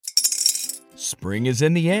Spring is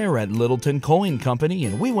in the air at Littleton Coin Company,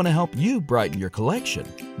 and we want to help you brighten your collection.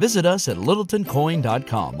 Visit us at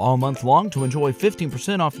littletoncoin.com all month long to enjoy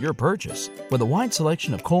 15% off your purchase. With a wide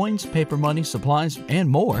selection of coins, paper money, supplies, and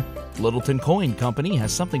more, Littleton Coin Company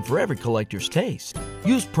has something for every collector's taste.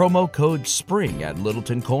 Use promo code SPRING at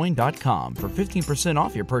littletoncoin.com for 15%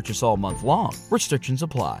 off your purchase all month long. Restrictions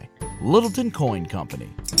apply. Littleton Coin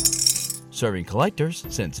Company. Serving collectors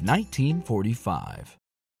since 1945.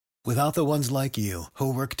 Without the ones like you,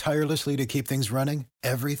 who work tirelessly to keep things running,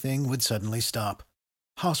 everything would suddenly stop.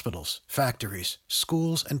 Hospitals, factories,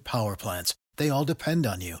 schools, and power plants, they all depend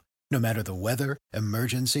on you. No matter the weather,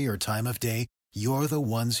 emergency, or time of day, you're the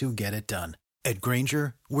ones who get it done. At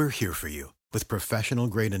Grainger, we're here for you with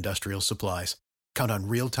professional-grade industrial supplies. Count on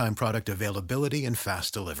real-time product availability and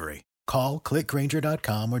fast delivery. Call,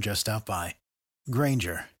 clickgrainger.com, or just stop by.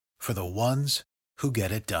 Grainger, for the ones who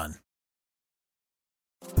get it done.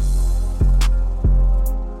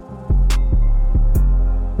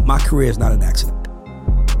 My career is not an accident.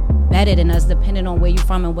 Better than us, depending on where you're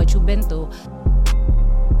from and what you've been through.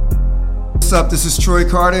 What's up? This is Troy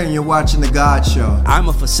Carter, and you're watching The God Show. I'm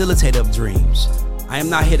a facilitator of dreams. I am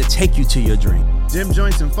not here to take you to your dream. Dim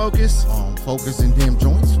Joints and Focus. Focus and Dim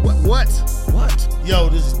Joints. What? Yo,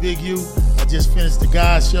 this is Big U. I just finished The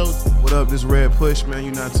God Show. What up? This Red Push, man.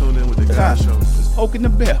 You're not tuned in with The God Show. Just poking the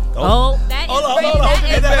bell. Oh, that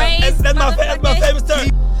is That's my favorite term.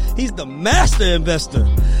 He's the master investor.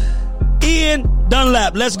 Ian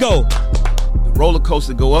Dunlap, let's go. the roller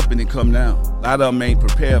coaster go up and it come down. A lot of them ain't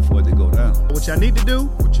prepared for it to go down. What y'all need to do,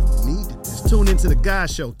 is tune into The God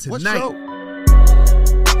Show tonight. What show?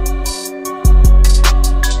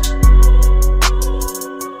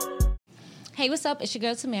 Hey, what's up? It's your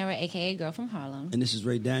girl Tamara, a.k.a. Girl from Harlem. And this is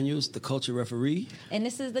Ray Daniels, the culture referee. And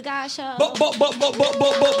this is The God Show.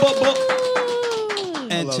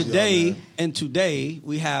 And today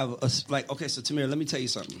we have okay, so Tamara, let me tell you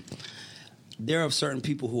something. There are certain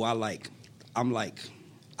people who I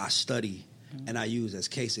study and I use as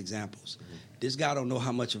case examples. This guy don't know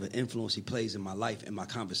how much of an influence he plays in my life and my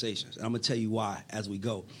conversations. And I'm going to tell you why as we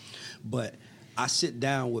go. But I sit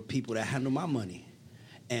down with people that handle my money,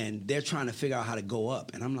 and they're trying to figure out how to go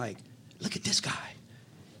up. And I'm like, look at this guy.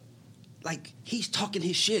 Like, he's talking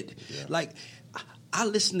his shit. Yeah. Like, I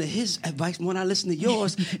listen to his advice when I listen to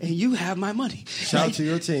yours, and you have my money. Shout out to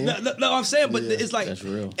your team. No, I'm saying, but it's like, that's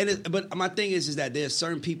real. But my thing is that there's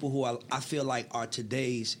certain people who I feel like are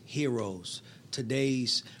today's heroes,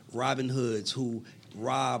 today's Robin Hoods who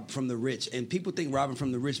rob from the rich. And people think robbing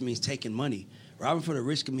from the rich means taking money. Robbing for the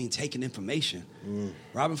rich can mean taking information.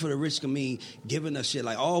 Robbing for the rich can mean giving us shit.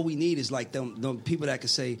 Like, all we need is like them people that can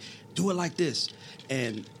say, do it like this.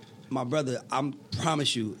 And my brother, I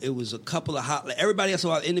promise you, it was a couple of everybody else who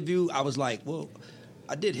I interviewed, I was like, well,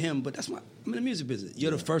 I did him, but I'm in the music business.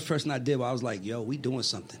 You're the first person I did where I was like, yo, we doing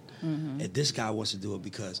something. Mm-hmm. And this guy wants to do it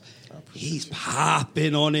because he's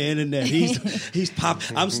popping on the internet. He's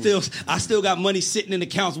popping. I still got money sitting in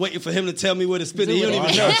accounts waiting for him to tell me where to spend it. He don't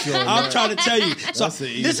even know. I'm trying to tell you. So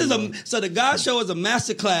the God Show is a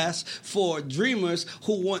masterclass for dreamers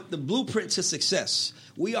who want the blueprint to success.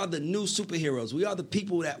 We are the new superheroes. We are the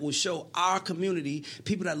people that will show our community,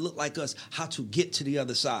 people that look like us, how to get to the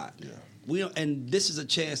other side. Yeah. And this is a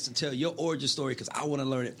chance to tell your origin story because I want to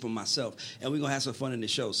learn it for myself. And we're going to have some fun in the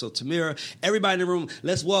show. So, Tamira, everybody in the room,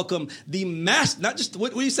 let's welcome the master. Not just,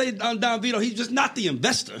 what do you say, Don Vito? He's just not the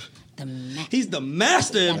investor. He's the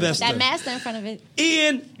master investor. That master in front of it.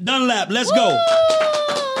 Ian Dunlap, let's go.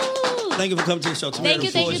 Thank you for coming to the show,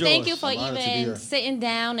 Tamira. Thank you for even sitting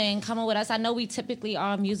down and coming with us. I know we typically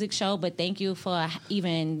are a music show, but thank you for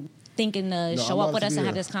even thinking to show up with us and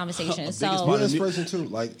have this conversation. So, you're inspiration too.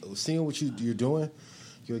 Like, seeing what you're doing,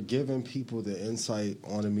 you're giving people the insight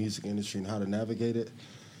on the music industry and how to navigate it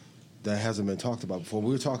that hasn't been talked about before.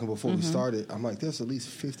 We were talking before we started. I'm like, there's at least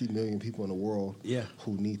 50 million people in the world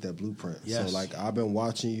who need that blueprint. Yes. So, like, I've been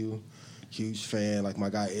watching you, huge fan. Like, my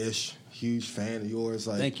guy Ish, huge fan of yours.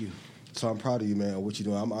 Like, thank you. So I'm proud of you, man. What you're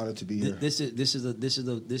doing. I'm honored to be here. This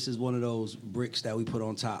is one of those bricks that we put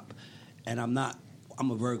on top, and I'm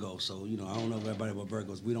a Virgo, so, I don't know if everybody but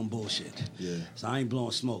Virgos. We don't bullshit. Yeah. So I ain't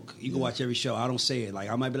blowing smoke. You can watch every show. I don't say it. Like,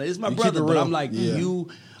 I might be like, this is my brother, but I'm like, you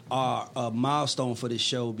are a milestone for this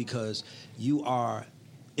show because you are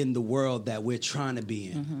in the world that we're trying to be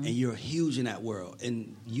in, and you're huge in that world.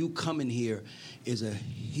 And you coming here is a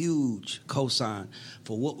huge cosign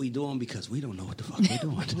for what we're doing because we don't know what the fuck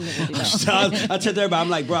we're doing. So I tell everybody, I'm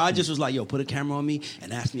like, bro, I just was like, yo, put a camera on me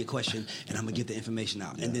and ask me a question, and I'm going to get the information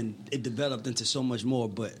out. Yeah. And then it developed into so much more,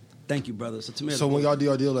 but Thank you, brother. So when y'all do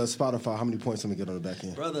your deal at Spotify, how many points am I get on the back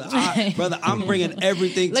end? Brother, I'm bringing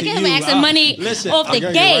everything to you. Look at him asking money off the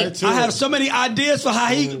gate. I have so many ideas for how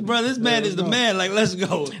he, brother, this man is the man. Like, let's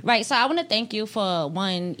go. Right, so I want to thank you for,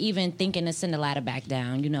 one, even thinking to send the ladder back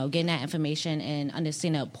down, getting that information and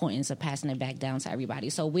understanding the importance of passing it back down to everybody.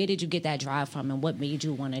 So where did you get that drive from, and what made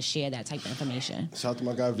you want to share that type of information? Shout out to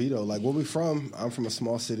my guy Vito. Like, where we from? I'm from a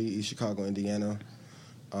small city, East Chicago, Indiana.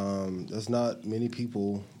 There's not many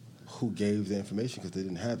people who gave the information because they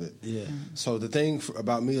didn't have it. Yeah. So the thing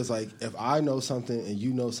about me is, like, if I know something and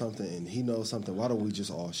you know something and he knows something, why don't we just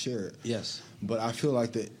all share it? Yes. But I feel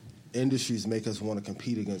like the industries make us want to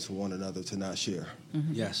compete against one another to not share.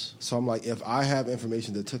 Mm-hmm. Yes. So I'm like, if I have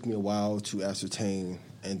information that took me a while to ascertain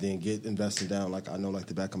and then get invested down, like I know like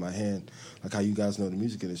the back of my hand, like how you guys know the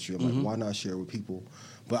music industry, I'm like, why not share with people?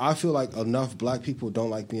 But I feel like enough black people don't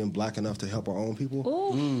like being black enough to help our own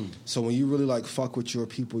people. So when you really like fuck with your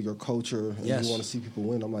people, your culture, and you want to see people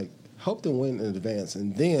win, I'm like, help them win in advance,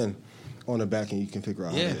 and then on the back end you can figure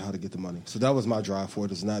out how to get the money. So that was my drive for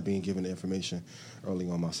it, is not being given the information early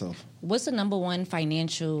on myself. What's the number one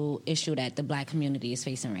financial issue that the black community is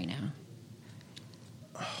facing right now?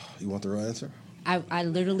 You want the real answer? I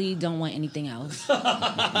literally don't want anything else.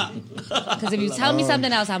 Because if you tell me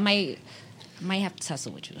something else, I might have to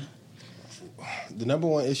tussle with you. The number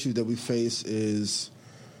one issue that we face is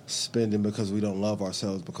spending because we don't love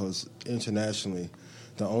ourselves, because internationally,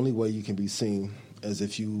 the only way you can be seen is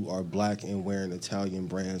if you are black and wearing Italian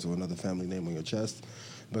brands or another family name on your chest,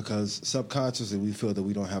 because subconsciously we feel that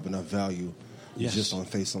we don't have enough value just on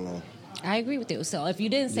face alone. I agree with you. So if you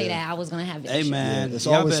didn't say that, I was going to have it. Hey, man. It's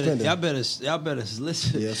always spending. Y'all better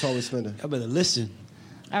listen. Yeah, it's always spending. Y'all better listen.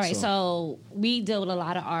 All right, so we deal with a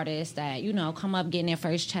lot of artists that, come up getting their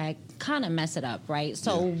first check, kind of mess it up, right?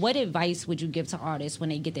 So what advice would you give to artists when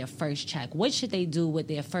they get their first check? What should they do with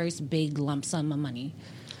their first big lump sum of money?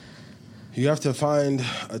 You have to find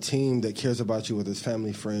a team that cares about you, whether it's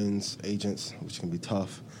family, friends, agents, which can be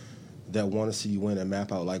tough, that want to see you win and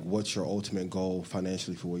map out, like, what's your ultimate goal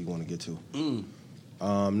financially for where you want to get to.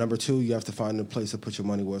 Number two, you have to find a place to put your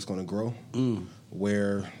money where it's going to grow,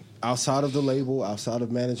 where outside of the label, outside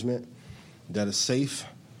of management, that is safe.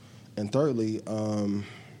 And thirdly,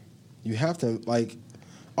 you have to, like,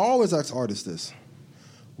 I always ask artists this: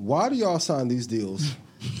 why do y'all sign these deals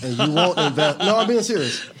and you won't invest? No, I'm being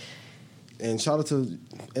serious. And shout out to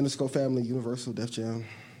Interscope Family, Universal, Def Jam,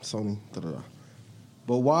 Sony, da-da-da.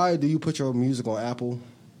 But why do you put your music on Apple,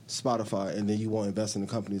 Spotify, and then you won't invest in the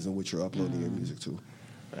companies in which you're uploading your music to?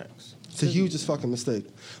 Thanks. It's a hugest fucking mistake.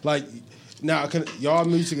 Like, now, y'all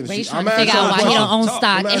music industry. I'm trying to figure out why he don't own stock.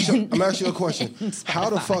 I'm asking you a question. How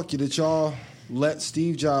the fuck did y'all let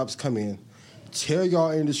Steve Jobs come in, tear y'all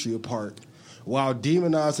industry apart, while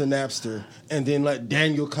demonizing Napster, and then let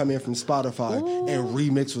Daniel come in from Spotify and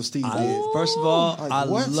remix what Steve did? First of all, Like, I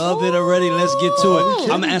what? love it already. Let's get to it. I'm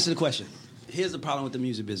going to answer the question. Here's the problem with the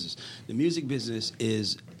music business. The music business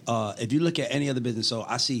is, if you look at any other business, so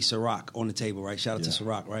I see Ciroc on the table, right? Shout out to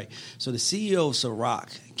Ciroc, right? So the CEO of Ciroc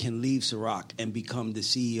can leave Ciroc and become the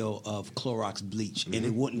CEO of Clorox Bleach, and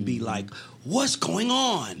it wouldn't be like, what's going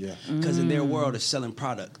on? Because in their world, it's selling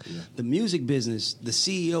product. The music business, the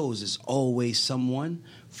CEOs is always someone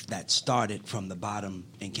that started from the bottom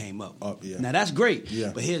and came up. Now, that's great,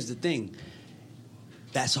 but here's the thing.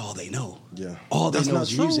 That's all they know. All they know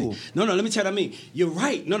is music. No, let me tell you what I mean. You're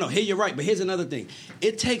right. No, here you're right. But here's another thing.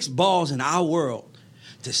 It takes balls in our world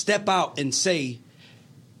to step out and say,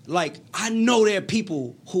 like, I know there are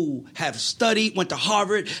people who have studied, went to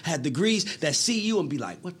Harvard, had degrees, that see you and be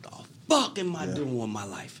like, what the fuck am I doing with my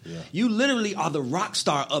life? You literally are the rock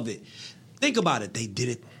star of it. Think about it. They did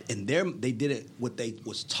it. And they did it what they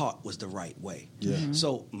was taught was the right way.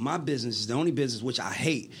 So my business is the only business which I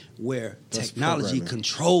hate, where technology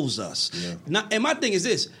controls us. Now, and my thing is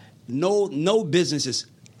this: no business is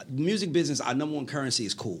music business. Our number one currency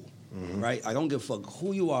is cool, right? I don't give a fuck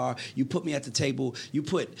who you are. You put me at the table. You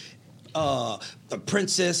put the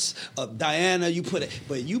princess of Diana,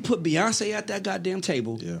 but you put Beyonce at that goddamn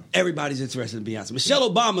table, everybody's interested in Beyonce.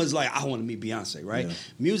 Michelle Obama is like, I want to meet Beyonce, right?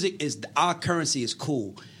 Music is, our currency is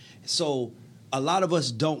cool. So a lot of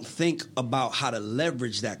us don't think about how to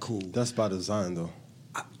leverage that cool. That's by design, though.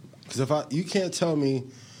 Because you can't tell me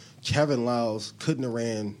Kevin Liles couldn't have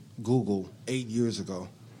ran Google 8 years ago.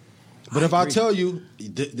 But if I tell you,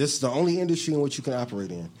 this is the only industry in which you can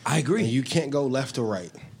operate in. I agree. And you can't go left or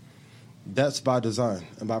right. That's by design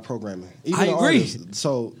and by programming. Even I agree. Artists,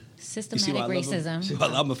 so systematic racism. See,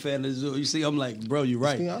 I'm a fan of Zoo. You see, I'm like, bro, you're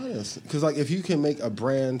right. Let's be honest. Because, like, if you can make a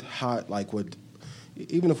brand hot, like, with,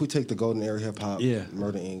 even if we take the golden era hip hop,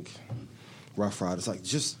 Murder Inc., Rough Riders, like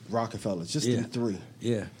just Rockefellers, just them three.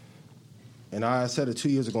 Yeah. And I said it 2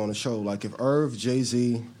 years ago on the show, like if Irv,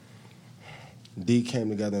 Jay-Z, D came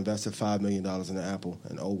together, invested $5 million in the Apple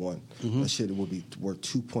in 01, that shit would be worth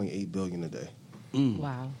 $2.8 billion a day.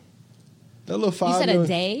 Wow. That little $5 You said million, a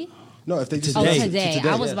day? No, if they just Today.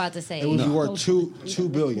 I was about to say. it would be worth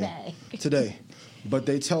 $2 billion today. But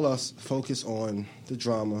they tell us focus on the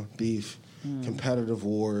drama, beef, competitive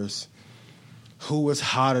wars, who is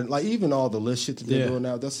hotter, like even all the list shit that they're doing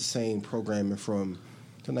now. That's the same programming from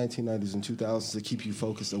the 1990s and 2000s to keep you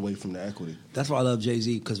focused away from the equity. That's why I love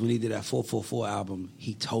Jay-Z, because when he did that 444 album,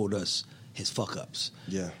 he told us his fuck-ups.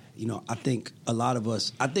 Yeah. You know, I think a lot of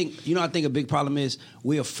us, I think a big problem is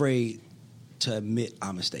we're afraid to admit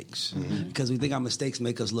our mistakes because we think our mistakes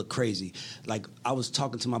make us look crazy. Like, I was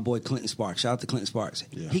talking to my boy Clinton Sparks. Shout out to Clinton Sparks.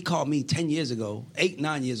 Yeah. He called me 9 years ago,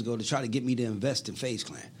 to try to get me to invest in FaZe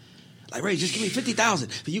Clan. Like, Ray, just give me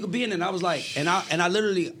 $50,000 for you could be in it. And I was like, and I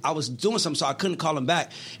literally, I was doing something, so I couldn't call him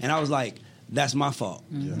back. And I was like, that's my fault.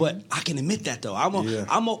 Yeah. But I can admit that though.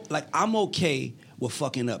 I'm okay with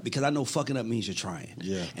fucking up because I know fucking up means you're trying.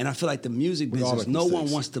 Yeah. And I feel like the music business, no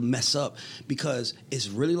one wants to mess up because it's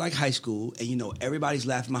really like high school, and you know everybody's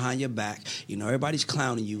laughing behind your back. You know everybody's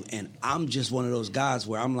clowning you, and I'm just one of those guys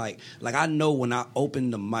where I'm like I know when I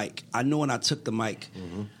opened the mic, I know when I took the mic.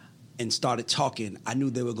 And started talking, I knew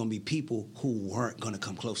there were going to be people who weren't going to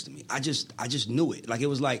come close to me. I just knew it. Like, it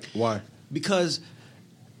was like... Why? Because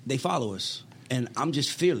they follow us, and I'm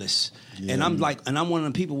just fearless. Yeah. And I'm one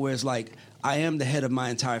of the people where it's like, I am the head of my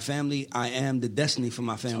entire family. I am the destiny for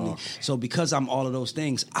my family. So because I'm all of those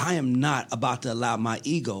things, I am not about to allow my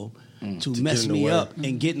ego to mess me up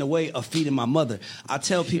and get in the way of feeding my mother. I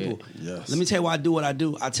tell people, let me tell you why I do what I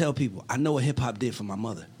do. I tell people, I know what hip-hop did for my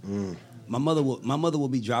mother. My mother will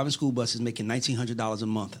be driving school buses making $1,900 a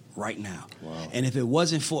month right now. Wow. And if it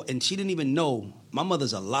wasn't for, and she didn't even know, my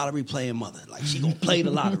mother's a lottery playing mother. Like, she gonna play the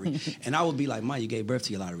lottery. And I would be like, Ma, you gave birth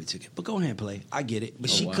to your lottery ticket. But go ahead and play. I get it. But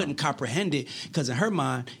she couldn't comprehend it because in her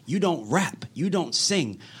mind, you don't rap. You don't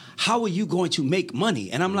sing. How are you going to make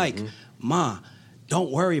money? And I'm like, Ma,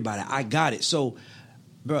 don't worry about it. I got it. So,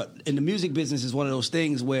 bro, in the music business is one of those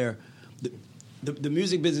things where the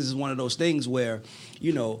music business is one of those things where,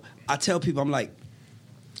 you know, I tell people, I'm like,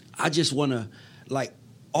 I just want to, like,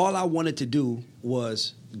 all I wanted to do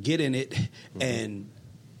was get in it and,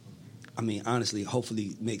 I mean, honestly,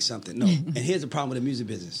 hopefully make something. No. And here's the problem with the music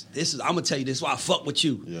business. I'm going to tell you this, why I fuck with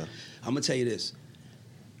you. Yeah. I'm going to tell you this.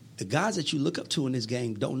 The guys that you look up to in this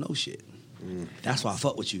game don't know shit. That's why I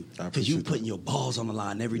fuck with you. Because you putting your balls on the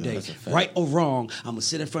line every day. Right or wrong, I'm going to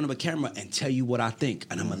sit in front of a camera and tell you what I think.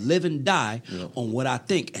 And I'm going to live and die on what I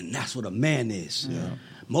think. And that's what a man is. Yeah.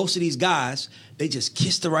 Most of these guys, they just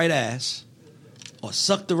kiss the right ass or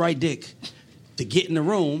suck the right dick to get in the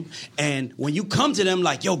room. And when you come to them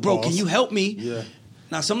like, yo, bro, can you help me? Yeah.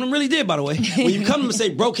 Now, some of them really did, by the way. When you come to them and say,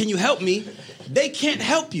 bro, can you help me? They can't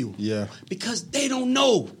help you. Yeah. Because they don't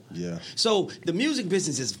know. Yeah. So the music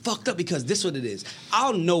business is fucked up because this is what it is.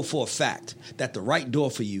 I'll know for a fact that the right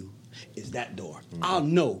door for you is that door. I'll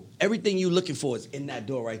know everything you're looking for is in that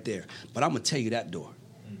door right there. But I'm going to tell you that door.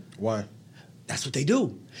 Why? That's what they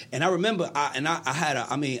do. And I remember, I'm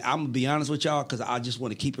going to be honest with y'all because I just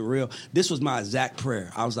want to keep it real. This was my exact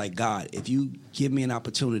prayer. I was like, God, if you give me an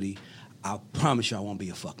opportunity, I promise you I won't be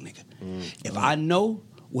a fuck nigga. If I know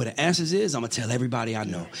where the answers is, I'm gonna tell everybody I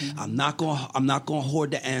know. I'm not gonna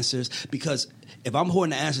hoard the answers because if I'm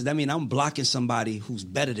hoarding the answers, that means I'm blocking somebody who's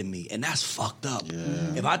better than me, and that's fucked up. Yeah.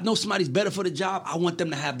 If I know somebody's better for the job, I want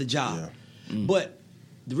them to have the job. Yeah. But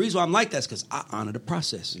the reason why I'm like that is because I honor the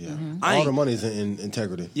process. Yeah. All the money is in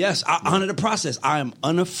integrity. Yes, I honor the process. I am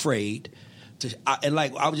unafraid. I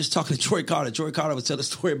was just talking to Troy Carter. Troy Carter was telling a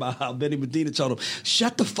story about how Benny Medina told him,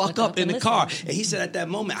 "Shut the fuck up in the car." And he said at that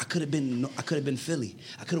moment, I could have been Philly.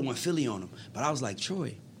 I could have went Philly on him. But I was like,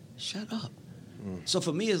 Troy, shut up. So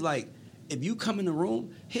for me, it's like, if you come in the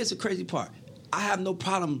room, here's the crazy part. I have no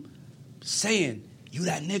problem saying, you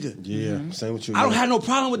that nigga. Yeah, same with you. I don't have no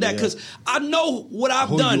problem with that because I know what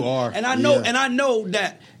I've done. You are. And I know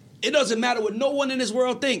that it doesn't matter what no one in this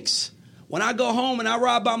world thinks. When I go home and I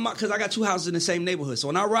ride by because I got two houses in the same neighborhood. So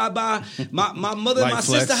when I ride by my mother and my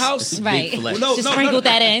sister's house. Right. Just sprinkle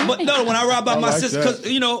that in. But no, when I ride by my sister, because,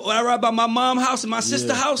 you know, when I ride by my mom's house and my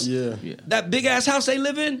sister's house, that big ass house they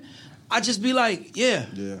live in, I just be like,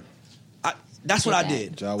 that's what I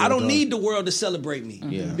did. I don't need the world to celebrate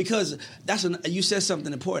me. Because you said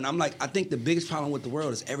something important. I'm like, I think the biggest problem with the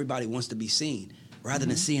world is everybody wants to be seen rather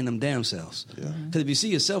than seeing them damn selves. Because if you see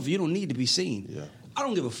yourself, you don't need to be seen. I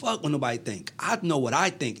don't give a fuck what nobody think. I know what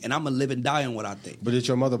I think, and I'm going to live and die on what I think. But did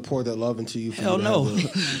your mother pour that love into you? Hell no.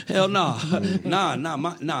 Hell no. Nah.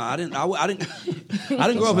 I didn't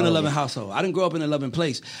grow up in a loving household. I didn't grow up in a loving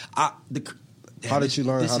place. How did you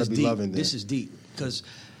learn how to be loving then? This is deep. Because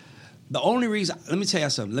the only reason, let me tell y'all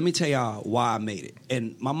something. Let me tell y'all why I made it.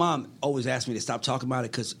 And my mom always asked me to stop talking about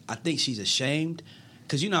it because I think she's ashamed.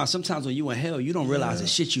 Because, you know, sometimes when you in hell, you don't realize the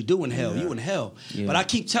shit you do in hell. You in hell. Yeah. But I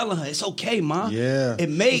keep telling her, it's okay, Ma. Yeah. It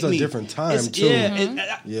made me. It's a different time, too.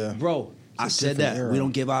 Yeah. Bro, I said that. Era. We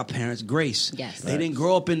don't give our parents grace. Yes. They didn't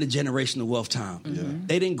grow up in the generational wealth time. Yeah.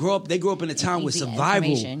 They grew up in a time where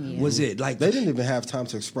survival was it. Like they didn't even have time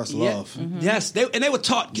to express love. Yes. They were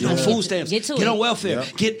taught, get on food stamps, get on welfare,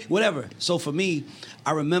 Yep. get whatever. So for me,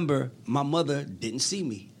 I remember my mother didn't see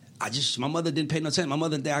me. My mother didn't pay no attention. My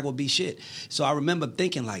mother didn't think I would be shit. So I remember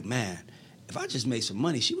thinking like, man, if I just made some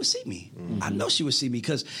money, she would see me. I know she would see me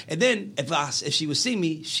and then if she would see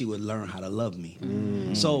me, she would learn how to love me.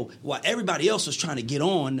 So while everybody else was trying to get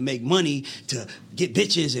on to make money, to get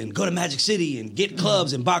bitches and go to Magic City and get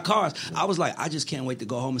clubs and buy cars, I was like, I just can't wait to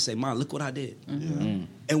go home and say, Mom, look what I did. And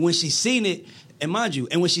when she seen it, and mind you,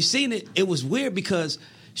 when she seen it, it was weird because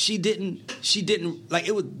she didn't like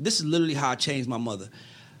it was. This is literally how I changed my mother.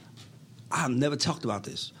 I've never talked about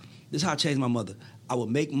this. This is how I changed my mother. I would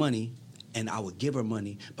make money, and I would give her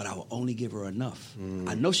money, but I would only give her enough.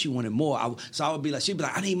 I know she wanted more. So I would be like, she'd be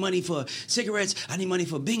like, I need money for cigarettes. I need money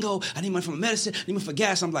for bingo. I need money for medicine. I need money for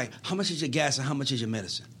gas. I'm like, how much is your gas and how much is your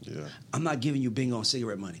medicine? Yeah. I'm not giving you bingo and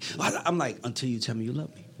cigarette money. I'm like, until you tell me you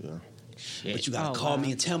love me. Yeah. Shit. But you gotta call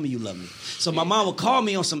me and tell me you love me. So my mom would call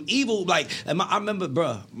me on some evil, like, I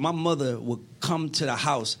remember, my mother would come to the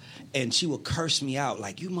house and she would curse me out,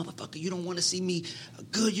 like, you motherfucker, you don't want to see me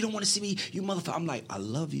good, you don't want to see me, you motherfucker. I'm like, I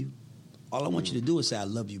love you. All I want you to do is say I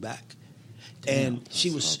love you back. And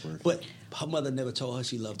she was, but her mother never told her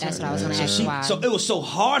she loved her. That's what I was going to ask you why. So it was so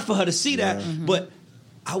hard for her to see that, but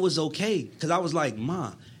I was okay, because I was like,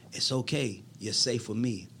 Ma, it's okay. You're safe with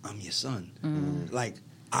me. I'm your son. Like,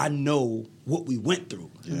 I know what we went through.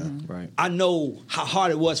 Yeah, right. I know how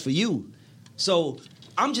hard it was for you. So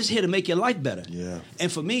I'm just here to make your life better. Yeah. And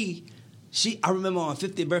for me, I remember on her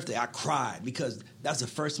 50th birthday, I cried because that's the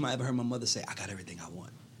first time I ever heard my mother say, I got everything I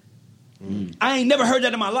want. I ain't never heard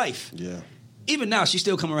that in my life. Yeah. Even now, she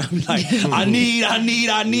still come around and be like, I need.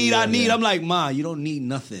 I'm like, Ma, you don't need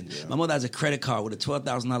nothing. Yeah. My mother has a credit card with a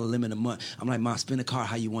 $12,000 limit a month. I'm like, Ma, spend the card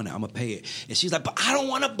how you want it. I'm going to pay it. And she's like, but I don't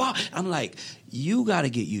want to buy. I'm like, you got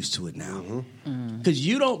to get used to it now. Because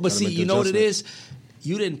you don't, but see, you know what it is?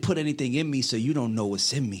 You didn't put anything in me, so you don't know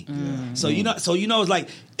what's in me. So you know, it's like,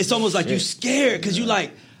 it's almost like you're scared because you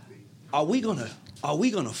like, are we going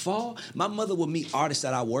to fall? My mother would meet artists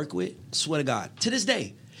that I work with, swear to God, to this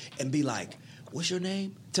day, and be like, what's your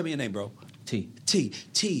name? Tell me your name, bro. T,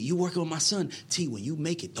 you working with my son. T, when you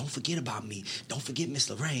make it, don't forget about me. Don't forget Miss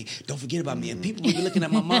Lorraine. Don't forget about me. And people would be looking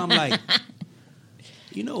at my mom like,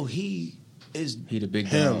 you know, he the big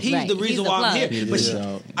dog. He's the reason why I'm here.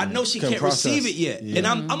 But I know she can't receive it yet. Yeah. And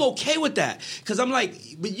I'm okay with that. Because I'm like,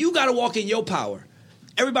 but you got to walk in your power.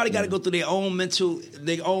 Everybody got to go through their own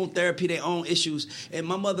their own therapy, their own issues. And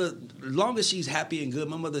my mother, as long as she's happy and good,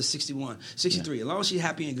 my mother is 63. As long as she's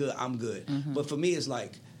happy and good, I'm good. But for me, it's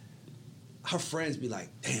like, her friends be like,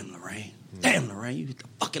 damn, Lorraine, you hit the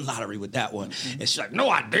fucking lottery with that one. And she's like, no,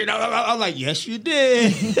 I didn't. I'm like, yes, you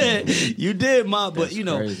did. You did, Mom. But, you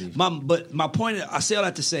know, crazy. My point, I say all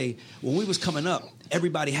that to say, when we was coming up,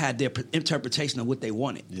 everybody had their interpretation of what they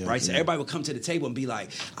wanted, right? So everybody would come to the table and be like,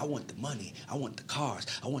 I want the money, I want the cars,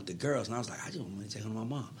 I want the girls. And I was like, I just want money to take home to my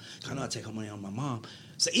mom. I know I take home money on my mom.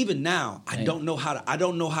 So even now, I don't know how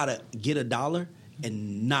to get $1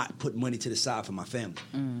 and not put money to the side for my family.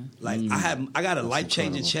 Like I got a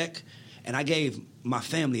life-changing check, and I gave my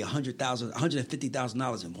family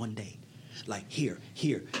 $150,000 in one day. Like here.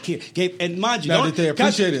 And mind you, now, did they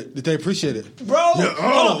appreciate it? Bro,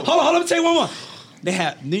 hold on. Let me tell you one more. They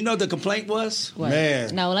had, you know what the complaint was? What?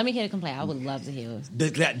 Man. No, let me hear the complaint. I would love to hear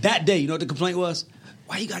it. That day, you know what the complaint was?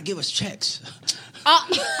 Why you gotta give us checks?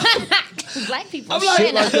 Black people. I'm like,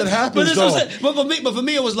 shit like that happens, but for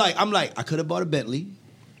me, it was like, I could have bought a Bentley,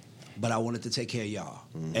 but I wanted to take care of y'all.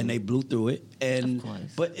 And they blew through it. And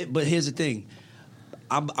but here's the thing.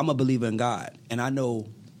 I'm a believer in God. And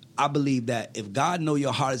I believe that if God know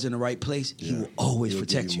your heart is in the right place, He will always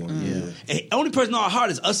protect you. And the only person know our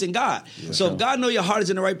heart is us and God. So if God know your heart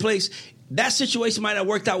is in the right place, that situation might not have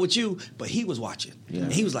worked out with you, but He was watching.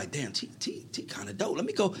 And He was like, damn, T kind of dope. Let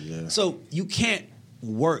me go. So you can't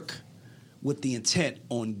work with the intent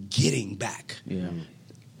on getting back.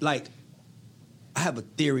 Like, I have a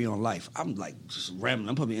theory on life. I'm like just rambling.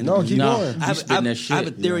 I'm probably in No, the keep No. going. I have, spitting that I have a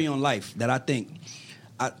shit. theory on life that I think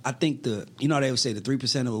you know, they would say the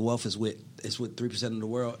 3% of the wealth is with 3% of the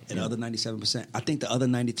world, and the other 97%. I think the other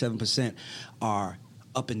 97% are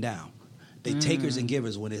up and down. They takers and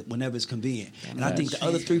givers whenever it's convenient. And I think the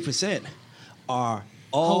other 3% are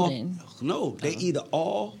all Holding. no, they either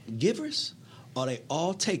all givers or they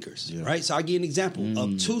all takers. Right? So I'll give you an example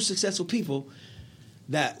of two successful people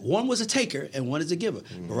that one was a taker and one is a giver.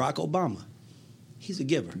 Barack Obama, he's a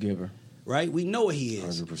giver. Right? We know what he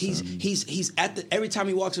is. 100%. He's at the every time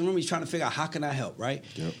he walks in the room, he's trying to figure out how can I help, right?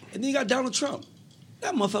 Yep. And then you got Donald Trump.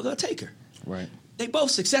 That motherfucker a taker. Right. They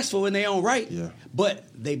both successful in their own right. Yeah. But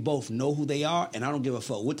they both know who they are, and I don't give a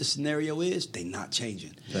fuck what the scenario is, they not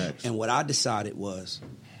changing. Facts. And what I decided was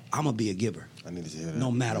I'm gonna be a giver. I need to hear that.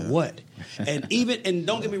 No matter what. And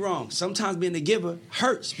don't get me wrong, sometimes being a giver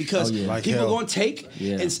hurts because Like people hell. gonna take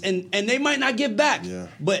Yeah. and they might not give back. Yeah.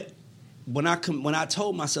 But when I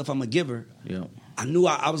told myself I'm a giver, Yeah. I knew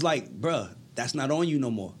I was like, bruh, that's not on you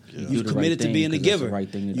no more. Yeah. You Do the committed right to being a thing, 'cause that's giver. the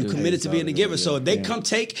right thing to You do. committed to being a giver. So if they Yeah. come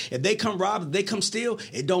take, if they come rob, if they come steal,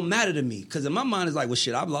 it don't matter to me. Because in my mind, it's like, well,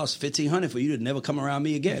 shit, I've lost $1,500 for you to never come around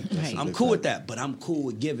me again. Right. I'm cool with that, but I'm cool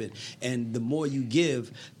with giving. And the more you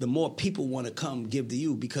give, the more people want to come give to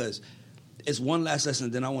you because it's one last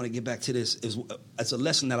lesson. Then I want to get back to this. It's a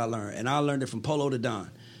lesson that I learned, and I learned it from Polo to Don.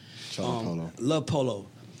 Shout out Polo. Love Polo.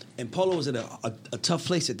 And Polo was at a tough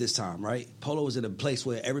place at this time, right? Polo was at a place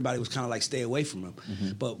where everybody was kind of like stay away from him.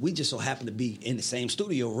 But we just so happened to be in the same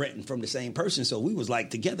studio renting from the same person. So we was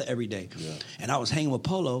like together every day. Yeah. And I was hanging with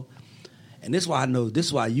Polo. And this is why I know, this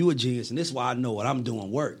is why you a genius, and this is why I know what I'm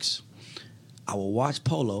doing works. I will watch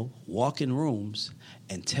Polo walk in rooms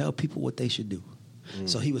and tell people what they should do.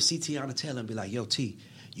 So he would see Tiana Taylor and be like, yo, T,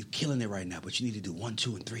 you killing it right now, but you need to do 1,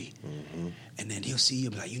 2, and 3. And then he'll see you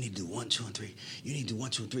and be like, you need to do 1, 2, and 3. You need to do 1,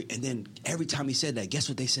 2, and 3. And then every time he said that, guess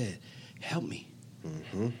what they said? Help me.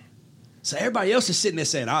 So everybody else is sitting there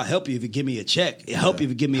saying, I'll help you if you give me a check. I'll help you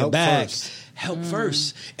if you give me a Help bag. first. Help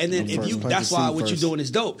first. And then Help if you, first. Plant that's the why seed what first. you're doing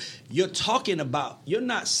is dope. You're talking about, you're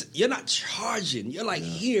not charging. You're like,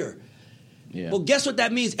 here. Yeah. Well, guess what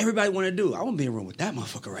that means? Everybody want to do. I want to be in a room with that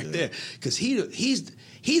motherfucker right there because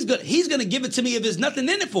he's gonna give it to me if there's nothing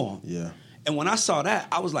in it for him. Yeah. And when I saw that,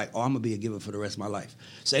 I was like, oh, I'm gonna be a giver for the rest of my life.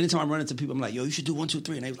 So anytime I run into people, I'm like, yo, you should do 1, 2,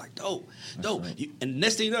 3, and they was like, dope. Right. And the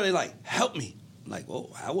next thing you know, they're like, help me. I'm like, well,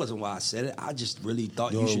 that wasn't why I said it. I just really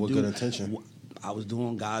thought Doing you should with do. good intention. I was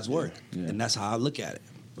doing God's work, Yeah. and that's how I look at it.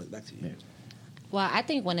 But back to you. Yeah. Well, I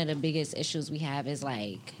think one of the biggest issues we have is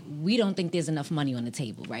like we don't think there's enough money on the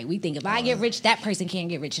table, right? We think if I get rich, that person can't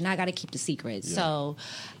get rich, and I got to keep the secret. Yeah. So,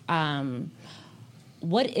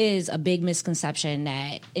 what is a big misconception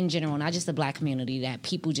that, in general, not just the Black community, that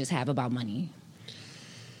people just have about money?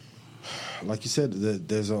 Like you said,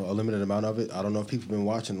 there's a limited amount of it. I don't know if people have been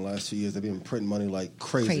watching the last 2 years. They've been printing money like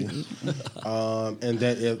crazy. And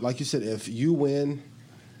that, if, like you said, if you win,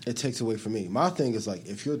 it takes away from me. My thing is like,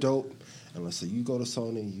 if you're dope, and let's say you go to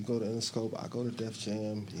Sony, you go to Interscope, I go to Def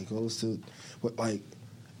Jam, he goes to,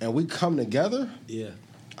 and we come together. Yeah.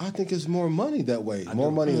 I think it's more money that way.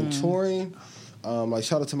 More money in touring. Like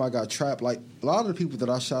shout out to my guy Trap. Like a lot of the people that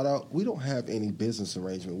I shout out, we don't have any business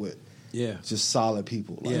arrangement with. Yeah. Just solid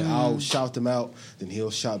people. Like Yeah. I'll shout them out, then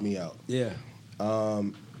he'll shout me out. Yeah.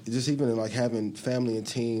 Just even in like having family and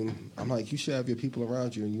team, I'm like, you should have your people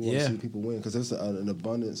around you and you want to Yeah. see people win because there's an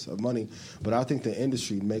abundance of money. But I think the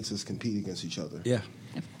industry makes us compete against each other. Yeah.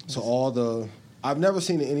 So I've never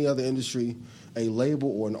seen in any other industry a label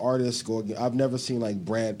or an artist go against. I've never seen like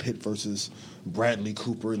Brad Pitt versus Bradley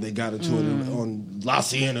Cooper and they got into it on La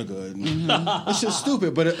Cienega. And it's just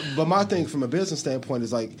stupid. But my thing from a business standpoint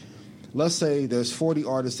is like, let's say there's 40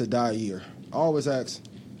 artists that die a year. I always ask,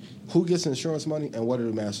 who gets insurance money and where do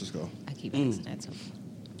the masters go? I keep asking that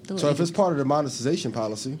too. So if it's part of the monetization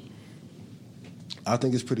policy, I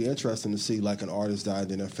think it's pretty interesting to see like an artist die and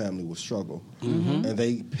then their family will struggle. And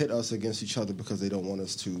they pit us against each other because they don't want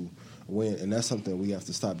us to win. And that's something we have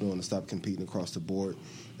to stop doing, to stop competing across the board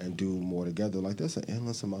and do more together. Like that's an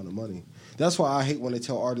endless amount of money. That's why I hate when they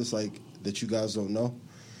tell artists like that you guys don't know.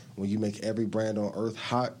 When you make every brand on earth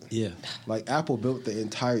hot. Yeah. Like Apple built the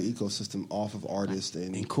entire ecosystem off of artists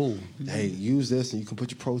and cool. Hey, use this and you can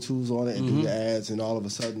put your Pro Tools on it and do your ads and all of a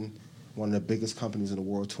sudden one of the biggest companies in the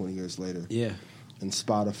world 20 years later. Yeah. And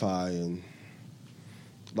Spotify and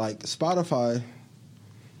like Spotify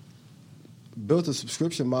built a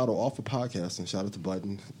subscription model off of podcasting. Shout out to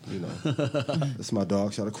Button, you know. That's my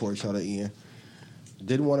dog. Shout out to Corey, shout out to Ian.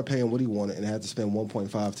 Didn't want to pay him what he wanted and had to spend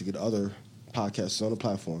 1.5 to get other podcasts on the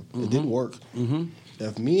platform. It didn't work.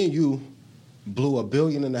 If me and you blew $1.5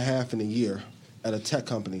 billion in a year at a tech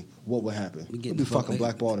company, what would happen? We'd be fucked. fucking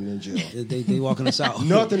blackballed and in jail. They walking us out.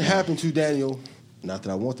 Nothing happened to Daniel. Not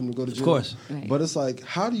that I want them to go to jail. Of course. Right. But it's like,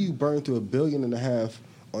 how do you burn through $1.5 billion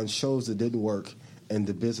on shows that didn't work and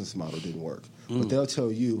the business model didn't work? But they'll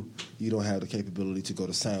tell you don't have the capability to go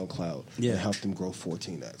to SoundCloud and help them grow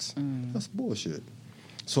 14x. That's bullshit.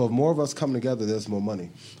 So if more of us come together, there's more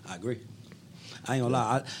money. I agree. I ain't gonna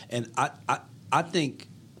lie. I think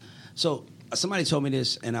so. Somebody told me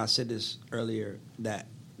this, and I said this earlier, that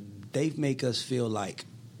they make us feel like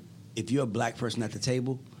if you're a black person at the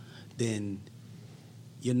table, then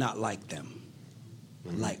you're not like them.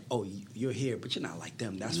 Like, oh, you're here, but you're not like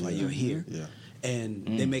them. That's why you're here. Yeah.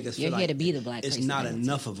 And they make us feel You're like here to be the black it's person. not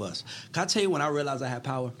enough of us. Can I tell you when I realized I had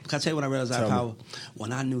power?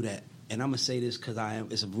 When I knew that, and I'm going to say this because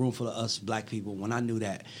it's a room full of us black people, when I knew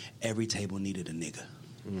that every table needed a nigga.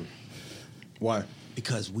 Why?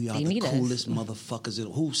 Because we are They the need us. coolest motherfuckers.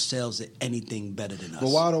 Who sells anything better than us? But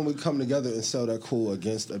why don't we come together and sell that cool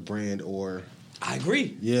against a brand or... I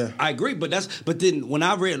agree. Yeah. I agree. But then when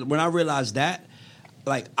I realized that,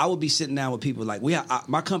 like, I would be sitting down with people like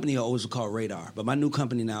my company always was called Radar, but my new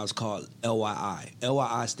company now is called LYI.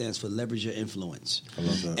 LYI stands for Leverage Your Influence. I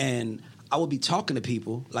love that. And I would be talking to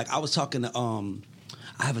people like I was talking to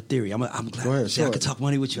I have a theory. I'm glad Go ahead, I could talk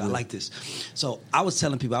money with you. I like this. So I was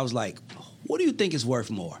telling people, I was like, what do you think is worth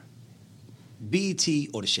more, BET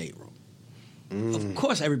or the Shade Room? Of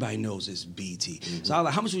course, everybody knows it's BET. So I was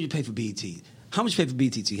like, how much would you pay for BET? How much you pay for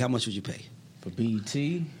BET? How much would you pay? For BET,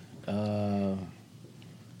 a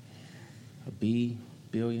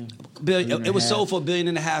billion. It was sold for $1.5 billion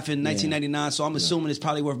in 1999, so I'm assuming it's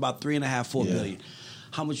probably worth about $3.5–4 billion.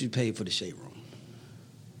 How much you paid for the Shade Room?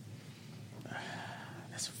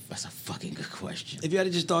 That's a fucking good question. If you had to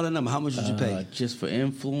just throw a number, how much would you pay? Just for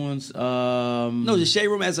influence? No, the Shade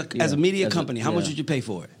Room as a media company. How much would you pay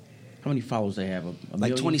for it? How many followers they have?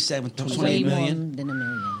 Like 28 Way million. more than a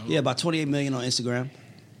million. Yeah, about 28 million on Instagram.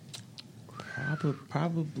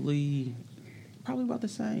 Probably about the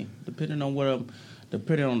same, depending on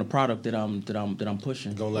depending on the product that I'm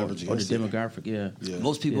pushing. Gonna leverage or the against it. demographic. Yeah.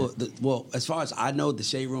 Most people, well, as far as I know, the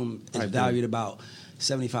Shade Room is valued about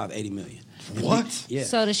 75–80 million. What? Yeah.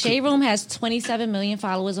 So the Shade Room has 27 million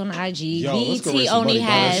followers on IG. Yo, let's go raise BET some only money, buy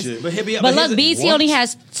that has, shit. But look, BET only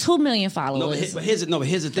has 2 million No, followers. but here's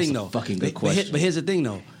the thing, though. fucking good But question. here's the thing,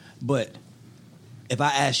 though. But if I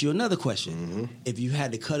ask you another question, if you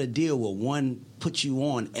had to cut a deal with one, put you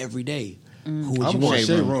on every day, who would I'm you going want?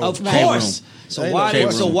 Shade Room. Of Shade course. Room. So Ain't why no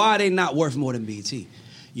Shade Room. are they not worth more than BET?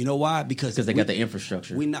 You know why? Because They got the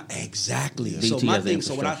infrastructure. We not exactly. Yeah. So BT my has the thing.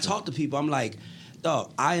 So when I infrastructure. talk to people, I'm like,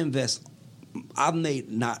 dog, I invest. I'm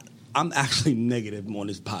actually negative on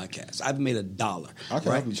this podcast. I've made $1. I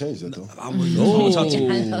can help you change that, though. I won't talk to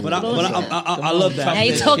you. But I love that. Now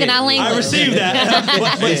you talking our language. I received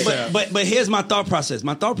that. but here's my thought process.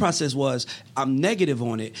 My thought process was I'm negative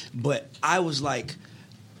on it, but I was like,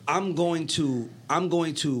 I'm going to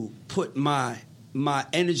put my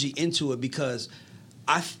energy into it because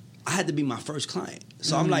I had to be my first client.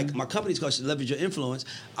 So I'm like, my company's called Leverage Your Influence.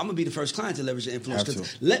 I'm gonna be the first client to leverage your influence. Have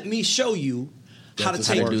 'Cause to. let me show you how to That's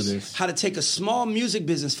take how to do this. how to take a small music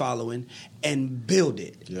business following and build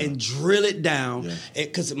it and drill it down.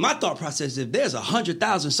 Because my thought process is, if there's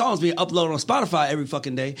 100,000 songs being uploaded on Spotify every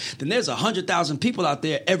fucking day, then there's 100,000 people out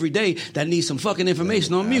there every day that need some fucking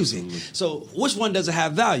information on music. So which one doesn't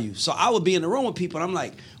have value? So I would be in the room with people and I'm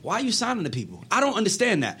like, why are you signing to people? I don't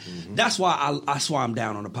understand that. That's why I'm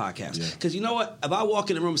down on the podcast. Because you know what? If I walk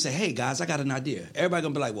in the room and say, hey guys, I got an idea, everybody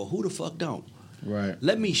gonna be like, well, who the fuck don't? Right.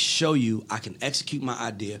 Let me show you I can execute my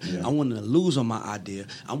idea. I'm willing to lose on my idea.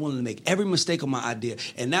 I'm willing to make every mistake on my idea.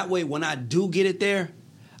 And that way, when I do get it there,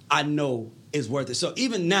 I know it's worth it. So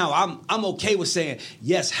even now, I'm okay with saying,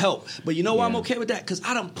 yes, help. But you know why I'm okay with that? Because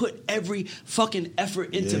I don't put every fucking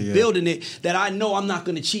effort into building it that I know I'm not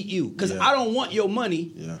going to cheat you. Because I don't want your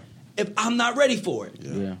money if I'm not ready for it.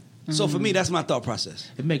 Yeah. So for me, that's my thought process.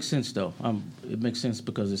 It makes sense, though. It makes sense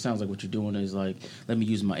because it sounds like what you're doing is like, let me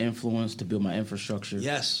use my influence to build my infrastructure.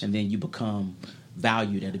 Yes. And then you become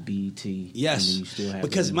valued at a BET. Yes. And then you still have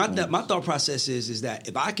because that influence. my thought process is that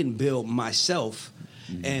if I can build myself,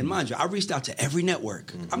 and mind you, I reached out to every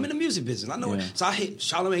network. I'm in the music business. I know it. So I hit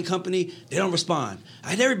Charlamagne Company. They don't respond.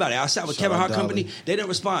 I hit everybody. I sat with Kevin Hart Company. They didn't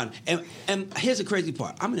respond. And here's the crazy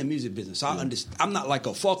part. I'm in the music business. So I understand. I'm not like,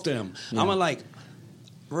 oh, fuck them. I'm like,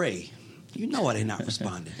 Ray, you know why they not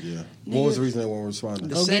responding. What was the reason they weren't responding?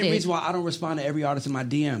 The same reason why I don't respond to every artist in my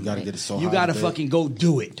DM. You got to get it so high. You got to fucking go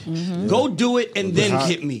do it. Go do it and then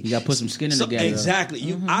hit me. You got to put some skin in the game.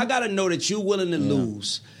 Exactly. I got to know that you're willing to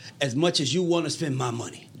lose as much as you want to spend my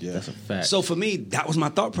money. Yeah, That's a fact. So for me, that was my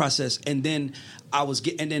thought process. And then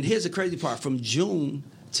and then here's the crazy part. From June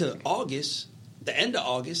to August, the end of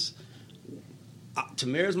August,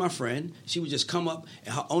 Tamara's my friend. She would just come up,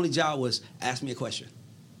 and her only job was ask me a question.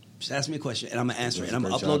 Just ask me a question, and I'm going to answer it. And I'm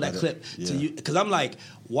going to upload that clip to you. Because I'm like,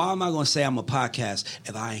 why am I going to say I'm a podcast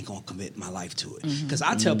if I ain't going to commit my life to it? Because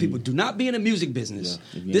I tell people, do not be in the music business.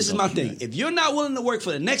 Yeah. This is my thing. If you're not willing to work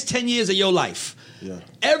for the next 10 years of your life,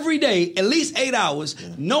 every day, at least 8 hours,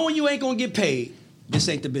 knowing you ain't going to get paid, this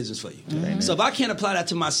ain't the business for you. So if I can't apply that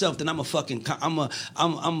to myself, then I'm a fucking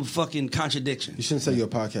contradiction. You shouldn't say you're a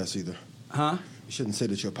podcaster either. Huh? You shouldn't say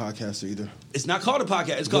that you're a podcaster either. It's not called a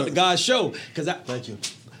podcast. It's called The God's Show. Thank you.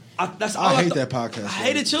 That's all I hate that podcast. I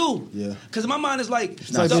hate it too. Yeah. Because my mind is like,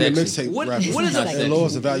 it's like being a mixtape what rapper. is it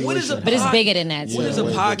lowers evaluation. But it's bigger than that. What is a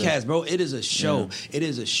way podcast, bro? It is a show. It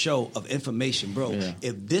is a show of information, bro. Yeah.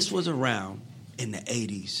 If this was around in the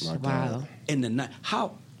 80s, Wow. in the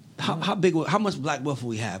how much black wealth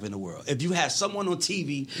we have in the world? If you had someone on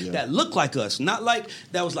TV that looked like us, not like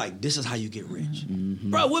that was like, this is how you get rich,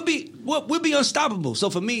 bro. We'll be unstoppable.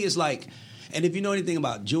 So for me, it's like. And if you know anything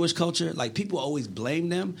about Jewish culture, like people always blame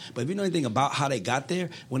them, but if you know anything about how they got there,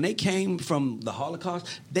 when they came from the Holocaust,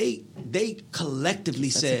 they collectively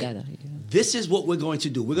said, this is what we're going to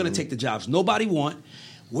do. We're going to take the jobs nobody want.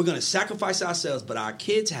 We're going to sacrifice ourselves, but our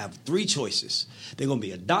kids have 3 choices. They're going to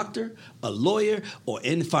be a doctor, a lawyer, or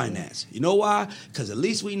in finance. You know why? Because at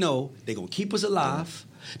least we know they're going to keep us alive.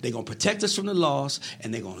 They're going to protect us from the laws,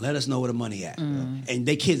 and they're going to let us know where the money at. And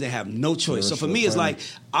they kids, they have no choice. So for me, it's like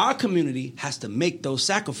our community has to make those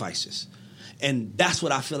sacrifices. And that's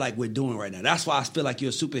what I feel like we're doing right now. That's why I feel like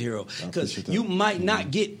you're a superhero. Because you might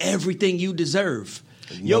not get everything you deserve.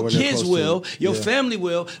 Your kids will, your family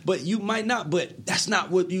will, but you might not. But that's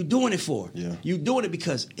not what you're doing it for. You're doing it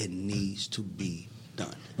because it needs to be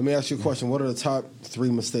done. Let me ask you a question. What are the top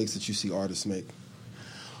 3 mistakes that you see artists make?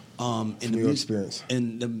 In your experience.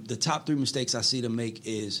 And the top 3 mistakes I see them make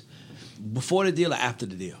is before the deal or after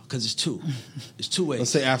the deal. Because it's 2. It's 2 ways.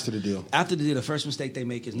 Let's say after the deal. After the deal, the first mistake they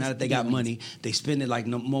make is now that they got money, they spend it like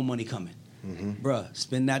no more money coming. Bruh,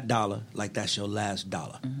 spend that dollar like that's your last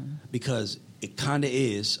dollar. Because it kind of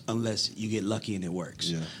is unless you get lucky and it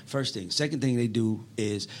works. First thing. Second thing they do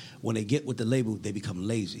is when they get with the label, they become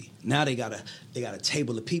lazy. Now they got a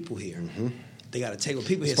table of people here. They got a table of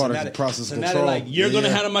people here. So now they're like, you're going to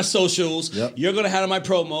handle my socials, you're going to handle my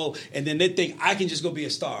promo, and then they think I can just go be a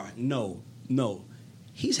star. No.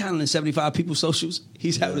 He's handling 75 people's socials.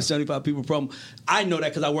 He's handling 75 people's promo. I know that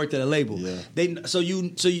because I worked at a label. You're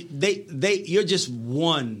just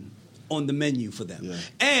one on the menu for them.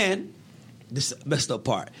 And this is the messed up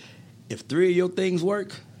part. If 3 of your things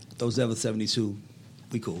work, those other 72,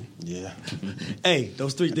 we cool. Hey,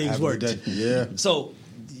 those 3 things work. So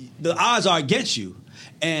the odds are against you.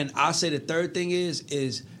 And I say the third thing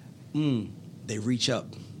is they reach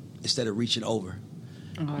up instead of reaching over.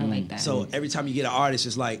 Oh, I like that. So every time you get an artist,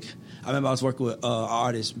 it's like, I remember I was working with an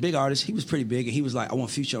artist, big artist. He was pretty big, and he was like, I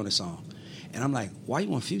want Future on this song. And I'm like, why you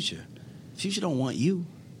want Future? Future don't want you.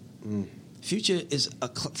 Future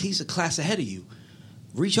he's a class ahead of you.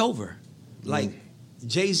 Reach over. Like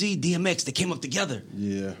Jay-Z, DMX, they came up together.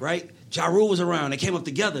 Right? Ja Rule was around. They came up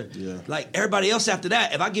together. Like everybody else after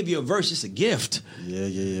that, if I give you a verse, it's a gift.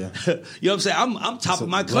 You know what I'm saying? I'm top of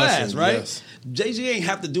my class, right? Jay-Z ain't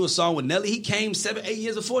have to do a song with Nelly. He came 7-8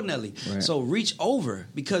 years before Nelly. So reach over,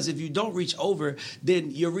 because if you don't reach over,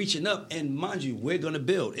 then you're reaching up. And mind you, we're going to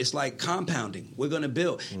build. It's like compounding. We're going to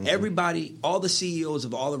build. Everybody, all the CEOs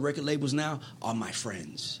of all the record labels now are my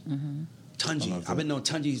friends. Tunji. I've been knowing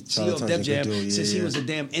Tunji, CEO of Def Jam, since he was a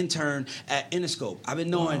damn intern at Interscope. I've been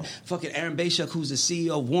knowing fucking Aaron Bayshuk, who's the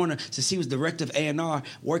CEO of Warner, since he was director of A&R,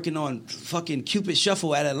 working on fucking Cupid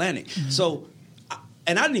Shuffle at Atlantic. So,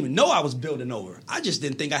 and I didn't even know I was building over. I just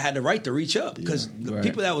didn't think I had the right to reach up, because the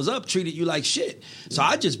people that was up treated you like shit. So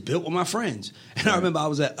I just built with my friends. And I remember I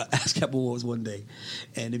was at ASCAP Awards one day.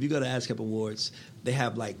 And if you go to ASCAP Awards, they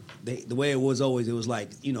have like, the way it was always like,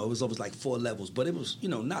 you know, it was always like 4 levels. But it was, you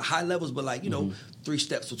know, not high levels, but like, you know, 3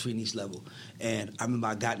 steps between each level. And I remember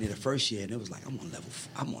I got in there the first year, and it was like, I'm on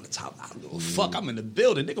the top. I don't give a fuck. I'm in the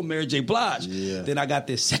building. They gonna Mary J. Blige. Then I got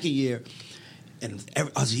this second year. And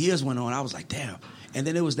as years went on, I was like, damn. And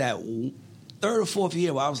then it was that 3rd or 4th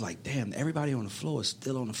year where I was like, damn, everybody on the floor is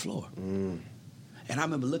still on the floor. And I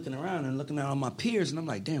remember looking around and looking at all my peers, and I'm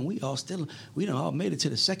like, damn, we done all made it to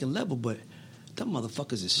the 2nd level, but them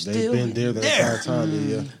motherfuckers is still They've been there the entire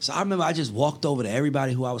time. So I remember I just walked over to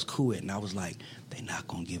everybody who I was cool with, and I was like, they're not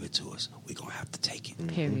going to give it to us. We're going to have to take it.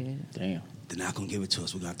 Period. Damn. They're not going to give it to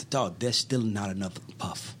us. We're going to have to talk. There's still not enough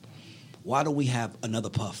puff. Why don't we have another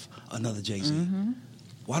Puff, another Jay-Z?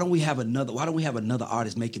 Why don't we have another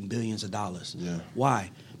artist making billions of dollars? Yeah.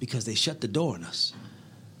 Why? Because they shut the door on us.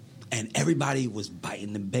 And everybody was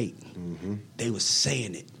biting the bait. They was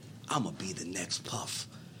saying it. I'm going to be the next Puff.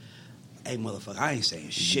 Hey, motherfucker, I ain't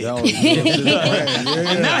saying shit. Now he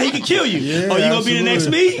can kill you. Yeah, oh, you going to be the next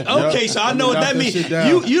me? Okay, so I know what that means.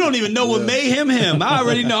 You don't even know what made him. I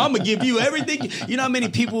already know. I'm going to give you everything. You know how many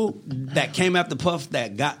people that came after Puff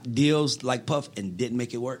that got deals like Puff and didn't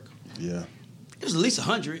make it work? Yeah. It was at least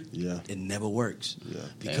 100. Yeah. It never works. Yeah.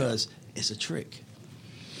 Because it's a trick.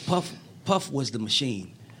 Puff was the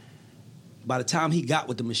machine. By the time he got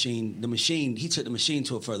with the machine, he took the machine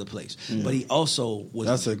to a further place. But he also was...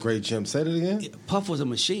 That's a great gem. Say that again? Puff was a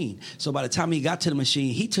machine. So by the time he got to the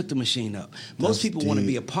machine, he took the machine up. Most people want to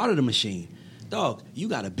be a part of the machine. Dog, you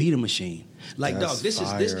got to be the machine. Like, That's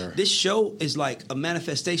this show is like a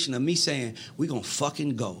manifestation of me saying, we going to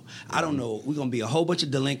fucking go. I don't know. We're going to be a whole bunch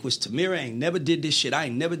of delinquents. Tamira ain't never did this shit. I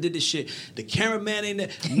ain't never did this shit. The cameraman ain't there.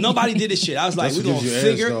 Nobody did this shit. I was like, we're going to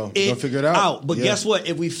figure it out. But guess what?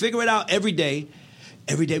 If we figure it out every day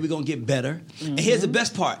we're going to get better. And here's the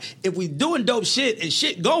best part. If we doing dope shit and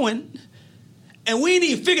shit going, and we ain't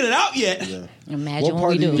even figured it out yet. Yeah. Imagine what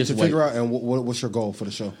part do you need Just to wait. figure out, and what's your goal for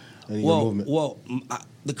the show and your movement?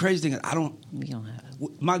 The crazy thing is, We don't have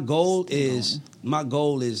my goal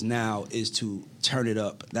is now to turn it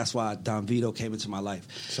up. That's why Don Vito came into my life.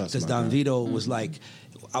 Because Don Vito was like,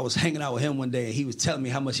 I was hanging out with him one day and he was telling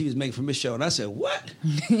me how much he was making from his show, and I said, "What?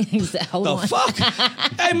 He said, hold on. Fuck?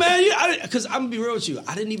 Hey man, because I'm gonna be real with you.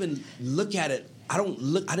 I didn't even look at it. I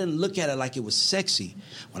didn't look at it like it was sexy.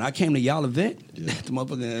 When I came to y'all event, the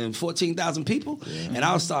motherfucking 14,000 people, and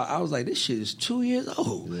I was like, this shit is 2 years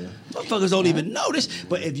old. Motherfuckers don't even know this.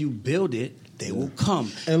 But if you build it, they will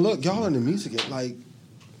come. And look, y'all in the music, like,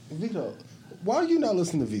 Vito, why are you not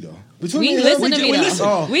listening to Vito? We listen to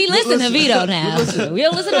Vito. We listen to Vito now. We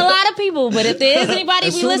don't listen to a lot of people, but if there is anybody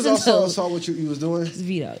we listen to. I saw what you was doing. It's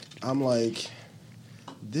Vito. I'm like,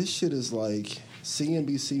 this shit is like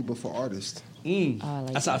CNBC but for artists.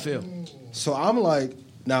 That's how I feel. So I'm like,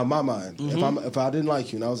 now in my mind, if I didn't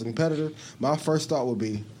like you and I was a competitor, my first thought would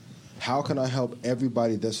be, how can I help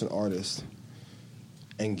everybody that's an artist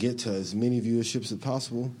and get to as many viewerships as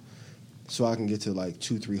possible, so I can get to like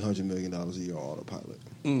 $200-300 million a year on autopilot?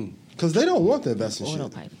 Because they don't want to invest in shit.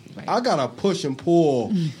 Autopilot, right. I gotta push and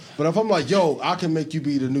pull. But if I'm like, yo, I can make you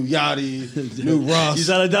be the new Yachty, new Russ. You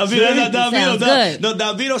sound like Davido. Good. No,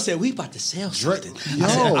 Davido said we about to sell something. Yo, I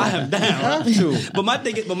said, I am down. Have to.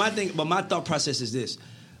 But my thought process is this: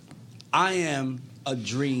 I am a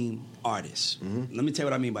dream artist. Let me tell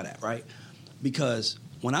you what I mean by that, right? Because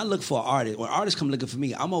when I look for an artist, when artists come looking for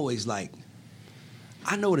me, I'm always like,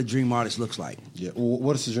 I know what a dream artist looks like. Yeah. Well,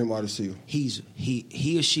 what is the dream artist to you?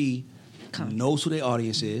 He or she knows who their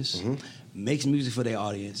audience is, makes music for their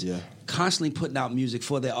audience, constantly putting out music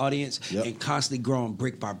for their audience, and constantly growing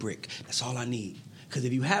brick by brick. That's all I need. Because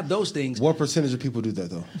if you have those things... What percentage of people do that,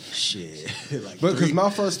 though? Shit. Like because my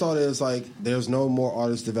first thought is, like, there's no more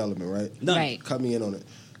artist development, right? None. Right. Cut me in on it.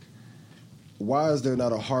 Why is there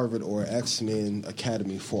not a Harvard or X-Men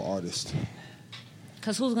Academy for artists?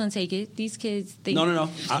 Because who's going to take it? These kids think... No.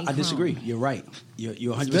 I disagree. You're right.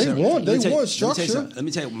 You're 100% They want structure. Let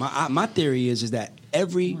me tell you, my theory is that They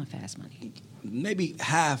want fast money. maybe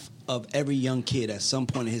half of every young kid at some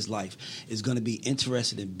point in his life is going to be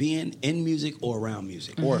interested in being in music or around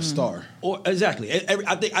music. Or a star. Or exactly.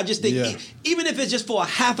 I just think even if it's just for a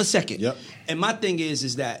half a second. Yep. And my thing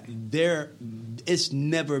is that it's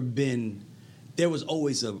never been, there was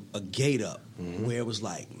always a gate up where it was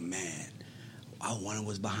like, man, I wanted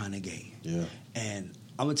was behind the gate. Yeah. And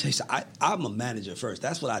I'm gonna tell you something. I'm a manager first.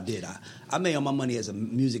 That's what I did. I made all my money as a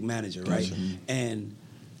music manager, right? Gotcha. And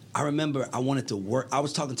I remember I wanted to work. I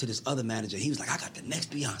was talking to this other manager. He was like, I got the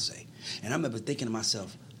next Beyonce. And I remember thinking to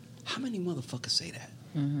myself, how many motherfuckers say that?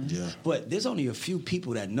 Mm-hmm. Yeah. But there's only a few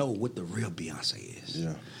people that know what the real Beyonce is.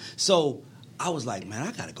 Yeah. So I was like, man,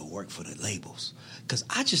 I got to go work for the labels. Because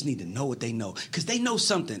I just need to know what they know. Because they know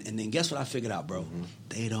something. And then guess what I figured out, bro? Mm-hmm.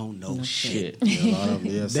 They don't know shit. Yeah, a lot of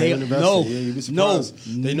them. Yeah, same university. Yeah, you'd be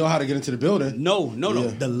surprised. They know how to get into the building. No.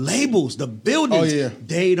 The labels, the buildings,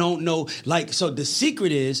 they don't know. Like, so the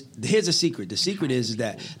secret is, here's the secret. The secret is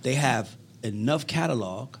that they have enough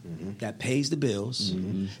catalog that pays the bills,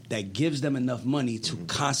 that gives them enough money to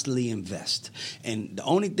constantly invest. And the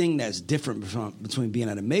only thing that's different between being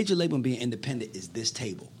at a major label and being independent is this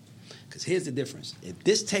table. Because here's the difference. If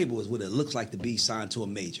this table is what it looks like to be signed to a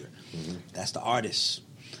major, that's the artist.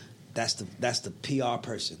 That's the PR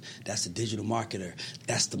person. That's the digital marketer.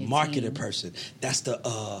 That's the Your marketer team. person. That's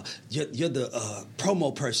the you're the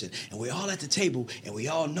promo person. And we're all at the table and we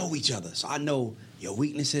all know each other. So I know your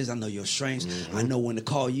weaknesses. I know your strengths. Mm-hmm. I know when to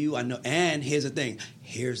call you. I know. And here's the thing.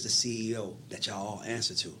 Here's the CEO that y'all all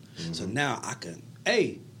answer to. Mm-hmm. So now I can.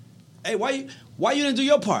 Hey, why you didn't do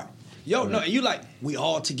your part? Yo, no, you like we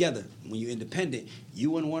all together. When you're independent,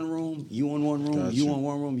 you in one room, you in one room, Gotcha. you in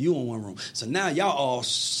one room, you in one room. So now y'all all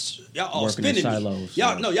Working in spinning me. silos,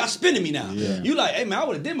 Y'all spinning me now. Yeah. You like, hey man, I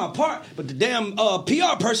would have did my part, but the damn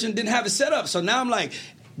PR person didn't have it set up. So now I'm like,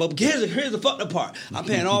 but here's the fucked up part. I'm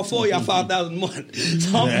paying all four of y'all $5,000 a month.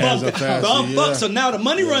 So I'm Yeah, fucked. that's a So I'm fancy, fucked. yeah. So now the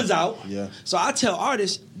money runs out. Yeah. So I tell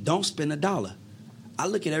artists, don't spend $1. I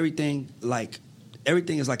look at everything like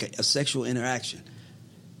everything is like a sexual interaction.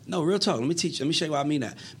 No, real talk. Let me show you what I mean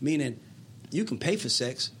that. Meaning, you can pay for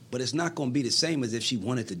sex, but it's not going to be the same as if she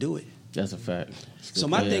wanted to do it. That's a fact. So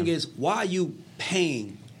my thing is, why are you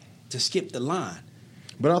paying to skip the line?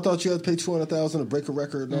 But I thought you had to pay $200,000 to break a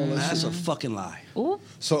record and all that That's shit. a fucking lie. Ooh.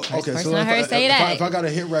 So okay, person so I heard say that. if I got a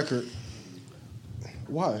hit record,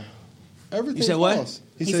 why? Everything. You said what? costs.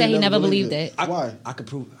 He said he never believed it. Why? I could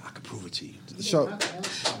prove it to you. Show.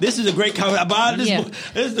 This is a great Yeah.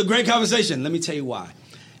 This is a great conversation. Let me tell you why.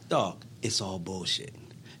 Dog, it's all bullshit.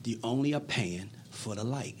 You only are paying for the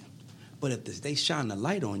light. But if they shine the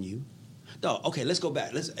light on you, dog, okay, let's go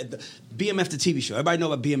back. BMF, the TV show. Everybody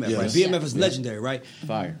know about BMF, Yes. right? BMF is legendary, right?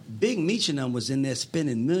 Fire. Big Meech and them was in there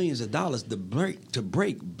spending millions of dollars to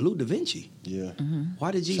break Blue Da Vinci. Yeah.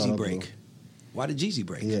 Why did Shout Jeezy out, break? Blue. Why did Jeezy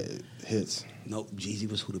break? Yeah, hits. No, Jeezy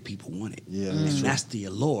was who the people wanted. Yeah, and that's true. that's the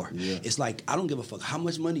allure. Yeah. It's like, I don't give a fuck how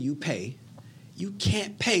much money you pay. You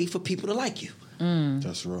can't pay for people to like you.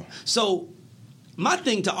 That's real. So my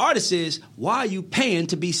thing to artists is, why are you paying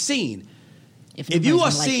to be seen? If If you are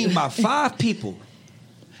nobody like seen you. by 5 people,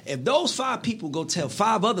 if those 5 people go tell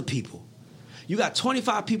 5 other people, you got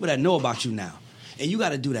 25 people that know about you now. And you got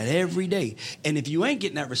to do that every day. And if you ain't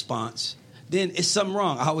getting that response, then it's something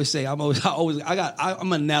wrong. I always say, I'm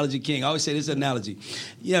an analogy king. I always say this analogy.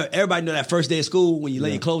 Yeah, everybody know that first day of school when you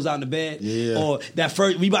lay your clothes out in the bed. Yeah. Or that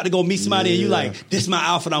first, we about to go meet somebody and you Yeah. like, this is my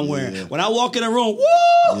outfit I'm wearing. Yeah. When I walk in the room,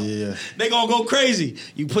 woo! Yeah. They gonna go crazy.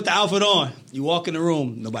 You put the outfit on. You walk in the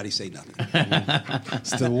room, nobody say nothing.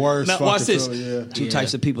 It's the worst. Now, watch fucking this. feeling, yeah. Two Yeah.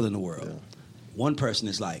 types of people in the world. Yeah. One person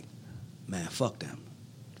is like, man, fuck them.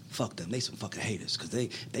 Fuck them. They some fucking haters because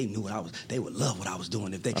they knew what I was. They would love what I was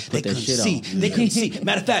doing if they put couldn't that shit see. on. They couldn't see.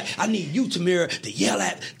 Matter of fact, I need you, Tamira, to yell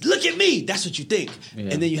at. Look at me. That's what you think. Yeah.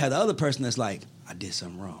 And then you have the other person that's like, I did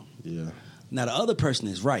something wrong. Yeah. Now the other person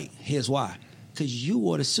is right. Here's why. Because you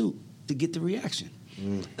wore the suit to get the reaction.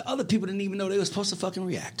 The other people didn't even know they were supposed to fucking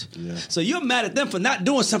react. Yeah. So you're mad at them for not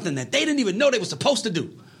doing something that they didn't even know they were supposed to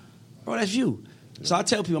do. Bro, that's you. So I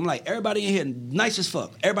tell people, I'm like, everybody in here nice as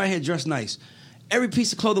fuck. Everybody here dressed nice. Every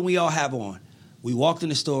piece of clothing we all have on, we walked in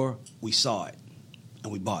the store, we saw it,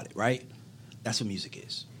 and we bought it, right? That's what music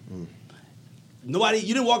is. Nobody,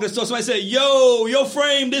 you didn't walk in the store, somebody said, yo, your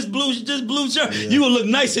frame, this blue shirt, you would look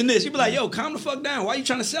nice in this. You'd be like, yo, calm the fuck down. Why are you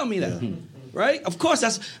trying to sell me that? Right? Of course,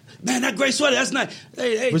 man, that gray sweater, that's nice.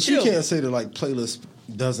 Hey, But chill. you can't say that like playlist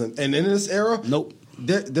doesn't. And in this era, Nope.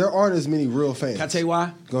 there aren't as many real fans. Can I tell you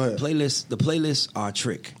why? Go ahead. The playlists are a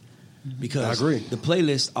trick. Because I agree. the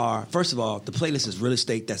playlists are, first of all, the playlist is real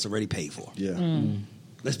estate that's already paid for. Yeah.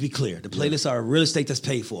 Let's be clear. The playlists are real estate that's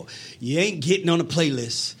paid for. You ain't getting on the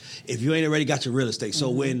playlist if you ain't already got your real estate.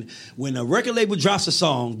 So when a record label drops a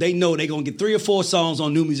song, they know they're going to get 3 or 4 songs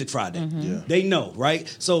on New Music Friday. Yeah. They know, right?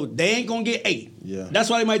 So they ain't going to get 8. Yeah.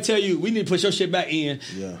 That's why they might tell you, we need to put your shit back in.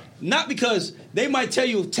 Yeah. Not because they might tell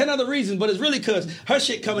you 10 other reasons, but it's really because her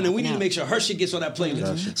shit coming and we need to make sure her shit gets on that playlist.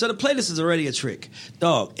 Gotcha. So the playlist is already a trick.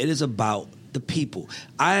 Dog, it is about the people.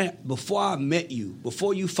 Before I met you,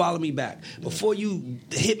 before you followed me back, before you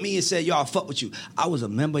hit me and said, yo, I fuck with you, I was a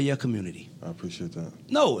member of your community. I appreciate that.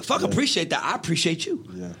 No, if I can appreciate that, I appreciate you.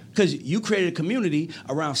 Yeah. Because you created a community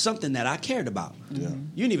around something that I cared about. Yeah.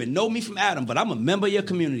 You didn't even know me from Adam, but I'm a member of your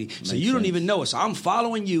community. So you don't even know it. So I'm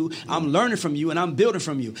following you, I'm learning from you, and I'm building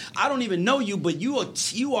from you. I don't even know you, but you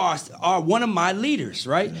are one of my leaders,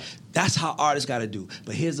 right? Yeah. That's how artists got to do.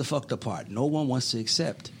 But here's the fucked up part. No one wants to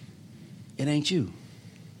accept it ain't you.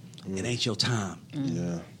 It ain't your time.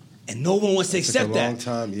 Yeah. And no one wants to It takes accept a that. long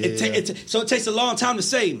time. Yeah, So it takes a long time to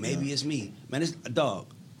say, maybe it's me. Man, it's a dog.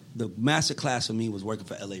 The master class for me was working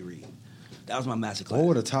for L.A. Reid. That was my master class. What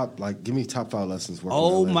were the top, give me top 5 lessons working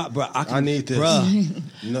Oh, with LA. my, bro. I need this. Bruh.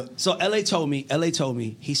 No, So L.A. told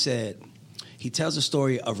me, he said, he tells the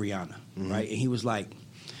story of Rihanna, right? And he was like,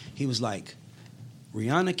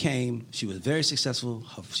 Rihanna came, she was very successful.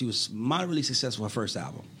 She was moderately successful her first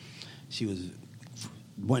album. She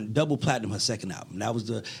went double platinum her second album. That was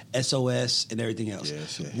the SOS and everything else.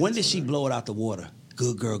 Yeah, when did she blow it out the water?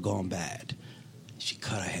 Good Girl Gone Bad. She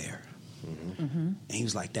cut her hair. And he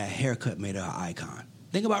was like, that haircut made her an icon.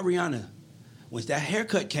 Think about Rihanna. When that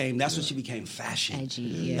haircut came, that's when she became fashion. Edgy,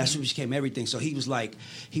 yeah. That's when she became everything. So he was like,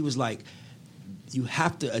 you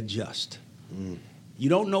have to adjust. You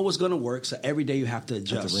don't know what's going to work, so every day you have to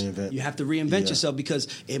adjust. You have to reinvent yourself because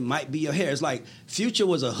it might be your hair. It's like Future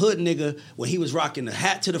was a hood nigga when he was rocking the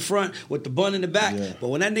hat to the front with the bun in the back. Yeah. But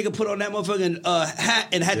when that nigga put on that motherfucking hat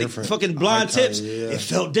and had the fucking blonde tips, it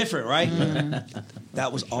felt different, right?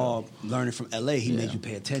 That was all learning from L.A. He made you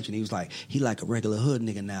pay attention. He was like, he like a regular hood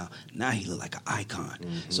nigga now. Now he look like an icon.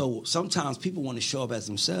 So sometimes people want to show up as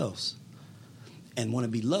themselves and want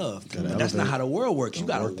to be loved. But that's not how the world works. You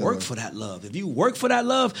got to work for that love. If you work for that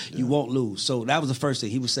love, you won't lose. So that was the first thing.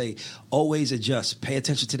 He would say, always adjust. Pay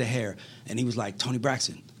attention to the hair. And he was like, Tony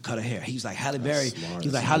Braxton, cut her hair. He was like, Halle Berry. He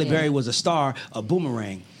was like, Halle Berry was a star of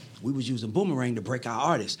Boomerang. We was using Boomerang to break our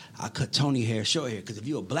artists. I cut Tony hair, short hair, because if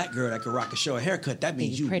you're a black girl that can rock a short haircut, that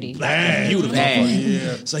means you pretty. Black and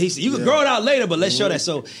beautiful. So he said, you can grow it out later, but let's show that.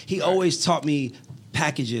 So he always taught me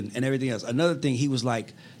packaging and everything else. Another thing, he was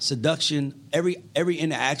like, seduction, every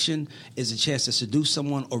interaction is a chance to seduce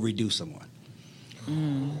someone or reduce someone.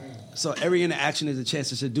 So every interaction is a chance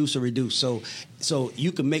to seduce or reduce. So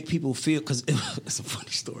you can make people feel, because it's a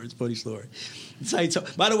funny story. It's a funny story. That's how you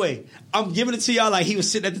talk. By the way, I'm giving it to y'all like he was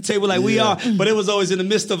sitting at the table like we are, but it was always in the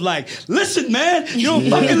midst of like, listen, man, you don't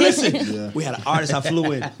fucking listen. We had an artist I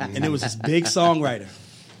flew in, and it was this big songwriter.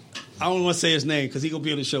 I don't want to say his name because he gonna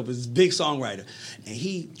be on the show, but he's a big songwriter. And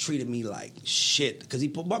he treated me like shit because he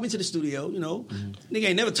brought me to the studio, you know. Nigga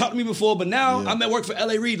ain't never talked to me before, but now I'm at work for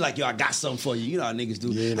L.A. Reid, like, yo, I got something for you. You know how niggas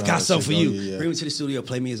do. I got something for you. Bring me to the studio,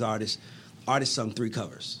 play me as artist. Artist sung 3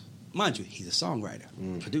 covers. Mind you, he's a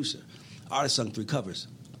songwriter, producer. Artist sung 3 covers.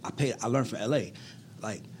 I learned from L.A.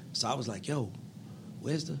 Like, so I was like, yo,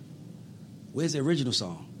 where's the original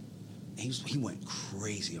song? He went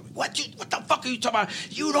crazy on me. What the fuck are you talking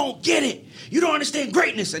about? You don't get it. You don't understand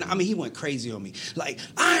greatness. And I mean, he went crazy on me. Like,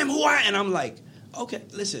 I am who I am. And I'm like, okay,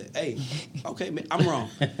 listen, hey, okay, man, I'm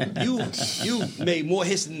wrong. You made more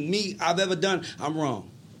hits than me I've ever done. I'm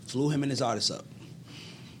wrong. Flew him and his artist up.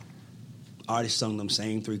 Artist sung them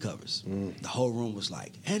same 3 covers. The whole room was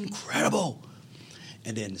like, incredible.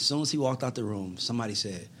 And then as soon as he walked out the room, somebody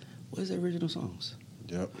said, where's the original songs?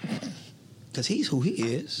 Yep. Because he's who he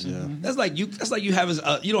is. Yeah. That's like you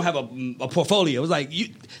have you don't have a portfolio. It's like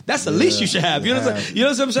that's the least you should have. You know what I'm saying? You know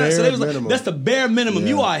what I'm saying? So they was like, that's the bare minimum.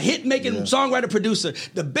 You are a hit making songwriter producer.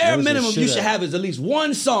 The bare minimum you should have is at least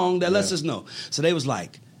one song that lets us know. So they was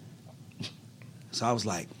like, so I was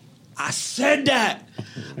like, I said that.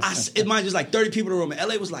 It might just like 30 people in the room. And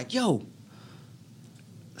LA was like, yo,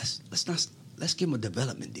 let's give him a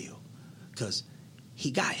development deal. Because he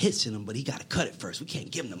got hits in him, but he got to cut it first. We can't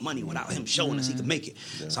give him the money without him showing us he can make it.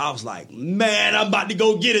 Yeah. So I was like, man, I'm about to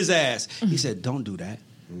go get his ass. He said, don't do that.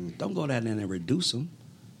 Don't go down there and reduce him.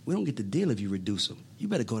 We don't get the deal if you reduce him. You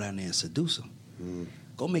better go down there and seduce him.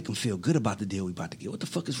 Go make him feel good about the deal we about to get. What the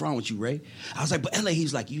fuck is wrong with you, Ray? I was like, but LA,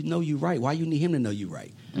 he's like, you know you right. Why you need him to know you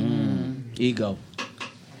right? Ego.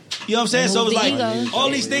 You know what I'm saying? So it was like, all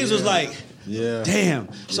these things was like, damn.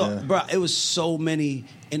 So, bro, it was so many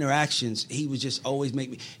interactions. He would just always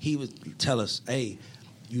he would tell us, hey,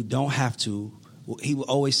 you don't have to. He would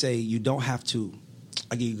always say, you don't have to.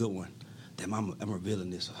 I'll give you a good one. Damn, I'm revealing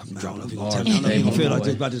this. I don't know if you're going to tell me. I don't know if you're going to feel like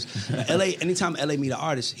this about this. LA, anytime LA meet an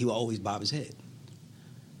artist, he would always bob his head.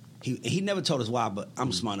 He never told us why, but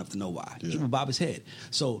I'm smart enough to know why. He would bob his head.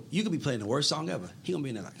 So you could be playing the worst song ever. He gonna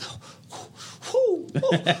be in there like,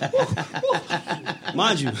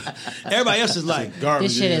 mind you, everybody else is like,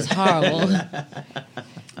 this shit is horrible.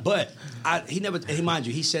 But mind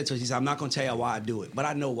you, he said to us, he said, I'm not gonna tell you why I do it, but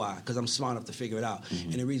I know why, because I'm smart enough to figure it out.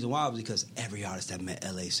 And the reason why was because every artist that met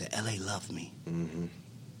LA said, LA loved me.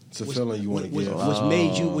 It's a feeling you want to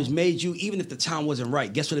give. Which made you, even if the time wasn't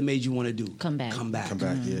right, guess what it made you want to do? Come back,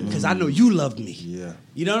 yeah. Because I know you loved me. Yeah.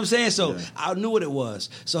 You know what I'm saying? So I knew what it was.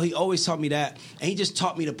 So he always taught me that. And he just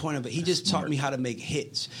taught me the point of it. He just taught me how to make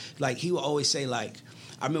hits. Like, he would always say, like,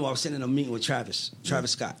 I remember I was sitting in a meeting with Travis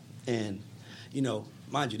Scott. And, you know,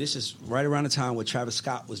 mind you, this is right around the time where Travis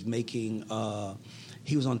Scott was making...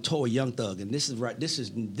 he was on tour with Young Thug, and this is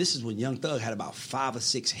when Young Thug had about 5 or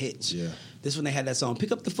 6 hits. Yeah. This is when they had that song,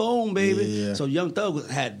 Pick Up the Phone, Baby. Yeah. So Young Thug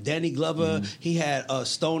had Danny Glover, he had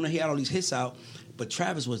Stoner, he had all these hits out, but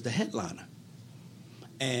Travis was the headliner.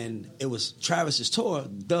 And it was Travis's tour,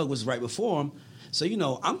 Doug was right before him. So, you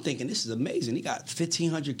know, I'm thinking this is amazing. He got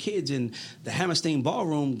 1,500 kids in the Hammerstein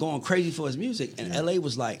Ballroom going crazy for his music, and LA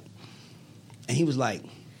was like, And he was like,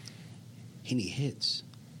 he need hits.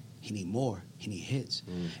 He need more. He need hits.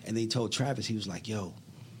 And then he told Travis, he was like, yo,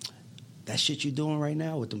 that shit you doing right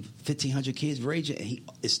now with them 1,500 kids raging, and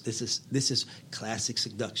this is classic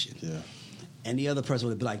seduction. Yeah. Any other person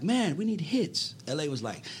would be like, man, we need hits. LA was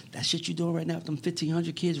like, that shit you doing right now with them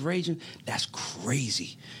 1,500 kids raging, that's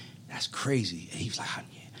crazy. That's crazy. And he was like,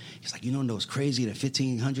 yeah. He's like, you don't know it's crazy that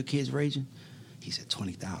 1,500 kids raging? He said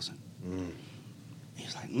 20,000. He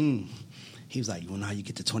was like, He was like, you know how you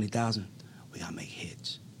get to 20,000? We gotta make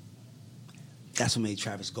hits. That's what made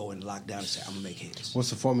Travis go in lockdown and say, I'm gonna make hits. What's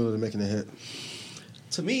the formula to making a hit?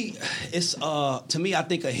 To me, I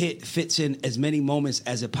think a hit fits in as many moments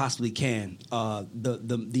as it possibly can.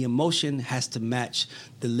 The emotion has to match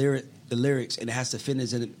the lyrics, and it has to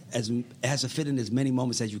fit in as many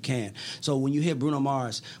moments as you can. So when you hear Bruno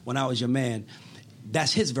Mars, When I Was Your Man,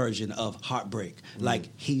 that's his version of heartbreak. Like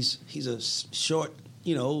he's a short,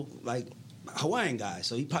 like Hawaiian guy,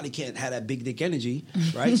 so he probably can't have that big dick energy,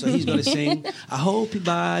 right? So he's gonna sing, I hope he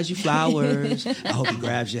buys you flowers, I hope he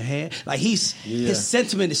grabs your hand. Like his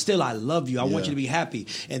sentiment is still, I love you, I want you to be happy.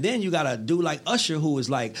 And then you got a dude like Usher, who is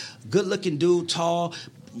like good looking dude, tall,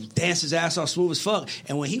 dance his ass off, smooth as fuck.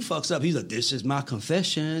 And when he fucks up, he's like, this is my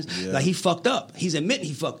confessions. Yeah. Like he fucked up. He's admitting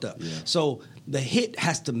he fucked up. Yeah. So the hit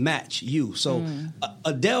has to match you. So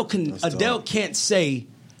Adele can't say,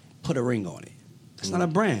 put a ring on it. That's not a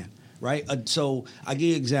brand. Right? So I give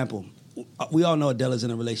you an example. We all know Adele is in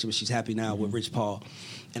a relationship. She's happy now with Rich Paul.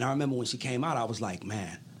 And I remember when she came out, I was like,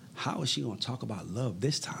 man, how is she going to talk about love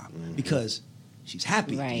this time? Because she's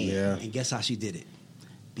happy. Right. Yeah. And guess how she did it?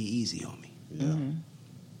 Be easy on me. Yeah.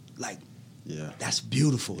 Like, that's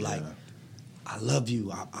beautiful. Yeah. Like, I love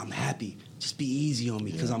you. I'm happy. Just be easy on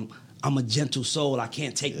me because I'm a gentle soul. I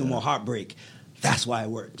can't take no more heartbreak. That's why it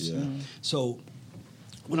works. Yeah. So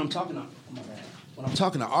when I'm talking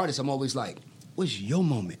to artists, I'm always like, what's your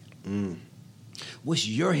moment? What's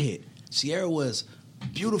your hit? Sierra was a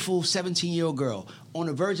beautiful 17-year-old girl on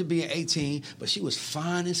the verge of being 18, but she was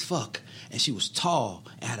fine as fuck, and she was tall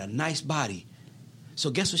and had a nice body.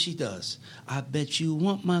 So guess what she does? I bet you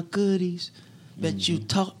want my goodies. Bet you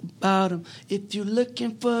talk about them. If you're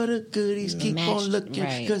looking for the goodies, keep on looking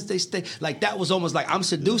because they stay. Like that was almost like, I'm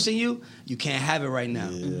seducing you. You can't have it right now.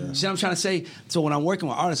 Yeah. See what I'm trying to say? So when I'm working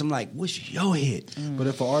with artists, I'm like, what's your hit? But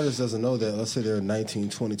if an artist doesn't know that, let's say they're 19,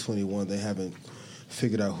 20, 21, they haven't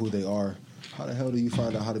figured out who they are. How the hell do you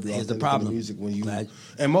find out how to be authentic in the music when you...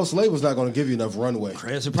 And most labels not going to give you enough runway.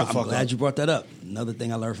 Here's the problem. I'm glad you brought that up. Another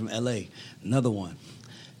thing I learned from L.A. Another one.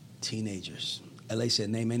 Teenagers. L.A. said,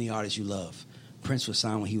 name any artist you love. Prince was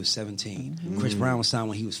signed when he was 17. Chris Brown was signed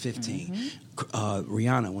when he was 15.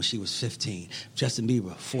 Rihanna when she was 15. Justin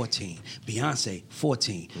Bieber, 14. Beyonce,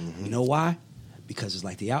 14. You know why? Because it's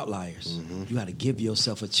like the Outliers. You got to give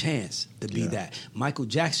yourself a chance to be that. Michael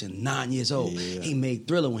Jackson, 9 years old. He made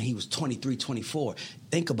Thriller when he was 23, 24.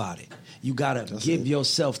 Think about it. You got to give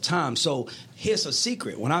yourself time. So here's a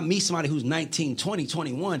secret. When I meet somebody who's 19, 20,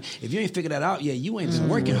 21, if you ain't figured that out yet, you ain't been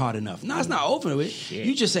working hard enough. No, it's not over with. Shit.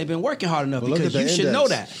 You just ain't been working hard enough because you should know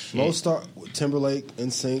that. Low Star, Timberlake,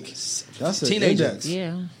 NSYNC. That's an Teenager. index.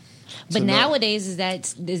 Yeah. But nowadays, is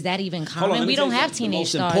that even common? We don't have teenage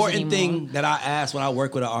stars anymore. The most important thing that I ask when I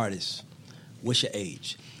work with an artist, what's your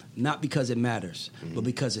age? Not because it matters, but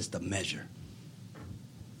because it's the measure.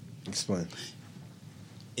 Explain.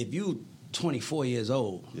 If you 24 years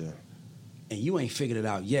old and you ain't figured it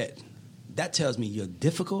out yet, that tells me you're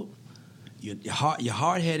difficult, you're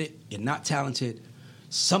hard-headed, you're not talented,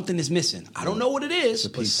 something is missing. I don't know what it is,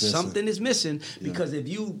 but something is missing because if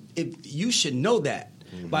you should know that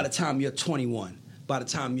by the time you're 21. By the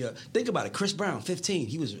time think about it, Chris Brown, 15,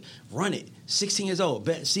 he was run it, 16 years old.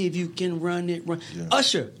 See if you can run it. Yeah.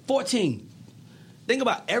 Usher, 14. Think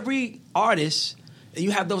about every artist.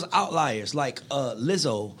 You have those outliers like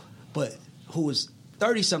Lizzo, but who was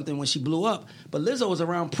 30-something when she blew up. But Lizzo was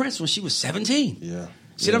around Prince when she was 17. Yeah.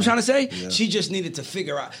 See what I'm trying to say? Yeah. She just needed to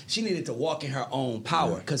figure out. She needed to walk in her own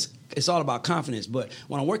power because it's all about confidence. But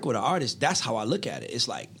when I work with an artist, that's how I look at it. It's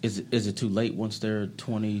like... Is it too late once they're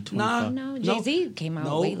 20, 25? No, Jay-Z came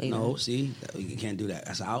out way later. No, see? You can't do that.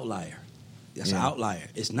 That's an outlier. That's an outlier.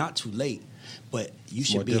 It's not too late, but you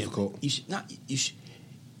should be... difficult. It's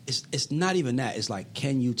not even that. It's like,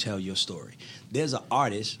 can you tell your story? There was an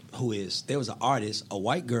artist, a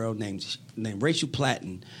white girl named Rachel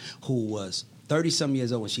Platten, who was 30-some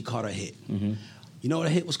years old when she caught her hit. You know what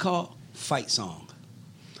her hit was called? Fight Song.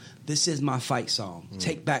 This is my fight song.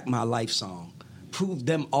 Take back my life song. Prove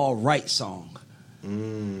them all right song.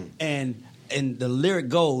 And the lyric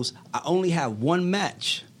goes, I only have one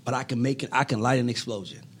match, but I can light an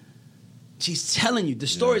explosion. She's telling you the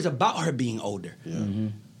story is about her being older. Yeah. Mm-hmm.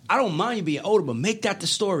 I don't mind you being older, but make that the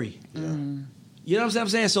story. Yeah. You know what I'm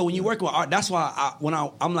saying? So when you work with art, that's why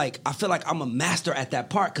I'm like, I feel like I'm a master at that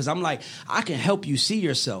part because I'm like, I can help you see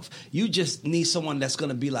yourself. You just need someone that's going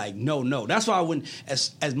to be like, no. That's why when,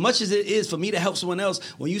 as much as it is for me to help someone else,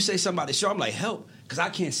 when you say somebody, sure, I'm like, help. Because I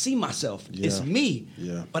can't see myself. Yeah. It's me.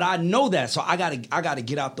 Yeah. But I know that. So I gotta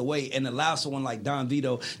get out the way and allow someone like Don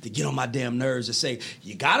Vito to get on my damn nerves and say,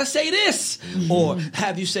 you gotta say this. Or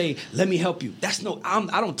have you say, let me help you. That's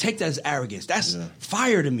I don't take that as arrogance. That's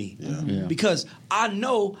fire to me. Yeah. Because I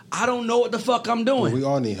know I don't know what the fuck I'm doing. Well, we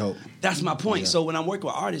all need help. That's my point. Yeah. So when I'm working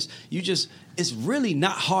with artists, it's really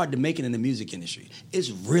not hard to make it in the music industry. It's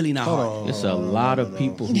really not hard. It's a lot of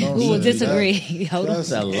people Who will disagree? Hold on.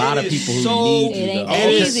 It's a lot of people who so- need you. It ain't though. It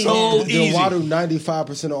is easy so now. Then easy. why do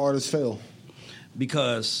 95% of artists fail?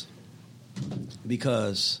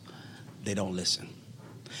 Because they don't listen.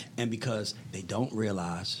 And because they don't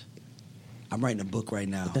realize. I'm writing a book right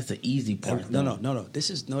now. But that's the easy part. No. This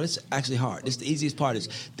is actually hard. This is the easiest part is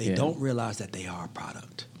they don't realize that they are a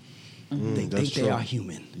product. They think they are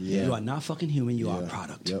human. Yeah. You are not fucking human. You are a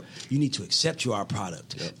product. Yep. You need to accept you are a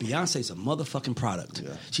product. Yep. Beyonce's a motherfucking product.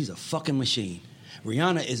 Yeah. She's a fucking machine.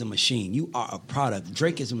 Rihanna is a machine. You are a product.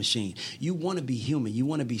 Drake is a machine. You want to be human. You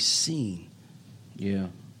want to be seen. Yeah.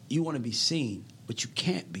 You want to be seen, but you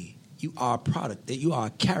can't be. You are a product. You are a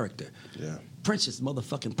character. Yeah. Prince is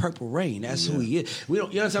motherfucking Purple Rain. That's who he is. We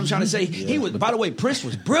don't. You know what I'm trying to say? He was. By the way, Prince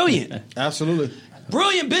was brilliant. Absolutely.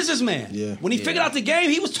 Brilliant businessman. Yeah. When he figured out the game,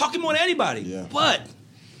 he was talking more than anybody. Yeah. But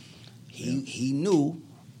he knew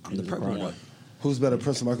I'm the purple one. Who's better,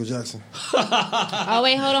 Prince or Michael Jackson? Oh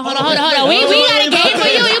wait, hold on. We got a game for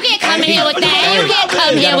you. You can't come here with that. You can't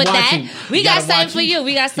come here with that. We got something for you.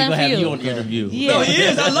 We got something for Have you you. on interview. Yeah. No, he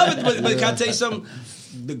is. I love it. But can I tell you something?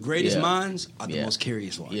 The greatest minds are the Yeah. most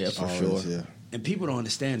curious ones. Yeah, for Always, sure. Yeah. And people don't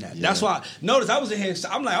understand that. Yeah. That's why. Notice I was in here.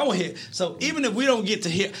 I'm like, I want to hear. So even if we don't get to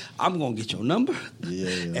hear, I'm gonna get your number. Yeah.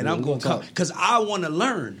 And I'm gonna come talk. because I want to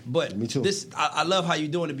learn. But Me too. I love how you're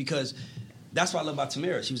doing it because that's what I love about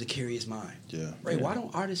Tamara. She was a curious mind. Yeah. Ray, why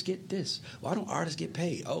don't artists get this? Why don't artists get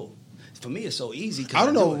paid? Oh, for me it's so easy. 'Cause I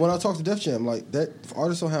don't know. do it. When I talk to Def Jam, like that, if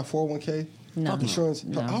artists don't have 401k, No. insurance.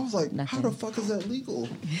 No. I was like, how Nothing. the fuck is that legal?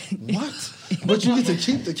 What? But you get to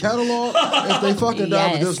keep the catalog if they fucking die,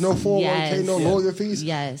 but Yes. there's no 401k, Yes. no Yeah. lawyer fees.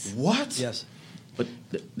 Yes. What? Yes. But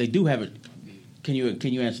they do have it. Can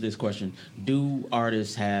you answer this question? Do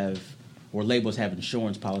artists have or labels have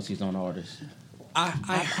insurance policies on artists? I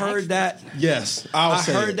heard that. Yes, I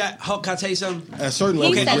say heard it. that. How can I tell you something? At certain He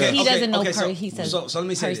levels, says yes. he doesn't know. so, He says so let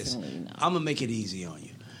me say this. personally, no. I'm gonna make it easy on you.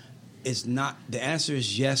 It's not. The answer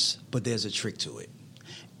is yes, but there's a trick to it.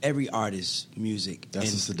 Every artist's music.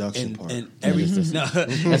 That's the seduction part. And every no,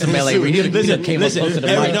 That's some LA radio. Came up close to the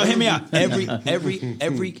mic. no, hear me out.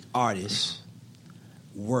 Every artist's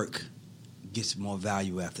work gets more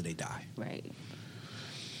value after they die. Right.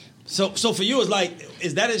 So for you, it's like,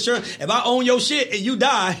 is that insurance? If I own your shit and you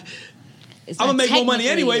die, It's I'm gonna not make more money technically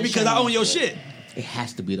anyway because I own your insurance. shit. It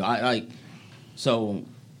has to be though. So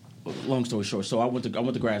long story short, so I went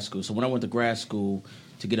to grad school. So when I went to grad school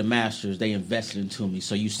to get a master's, they invested into me.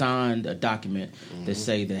 So you signed a document that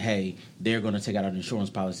say that, hey, they're going to take out an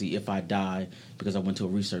insurance policy if I die because I went to a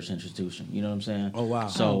research institution. You know what I'm saying? Oh, wow.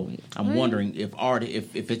 So I'm wondering if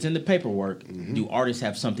if it's in the paperwork, do artists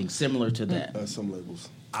have something similar to that? Some labels.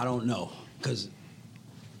 I don't know because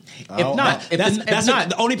If not,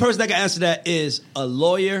 the only person that can answer that is a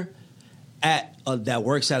lawyer that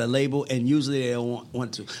works at a label, and usually they don't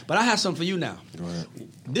want to. But I have something for you now. Go ahead.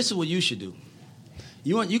 This is what you should do.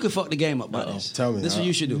 You can fuck the game up by this. Tell me. This is what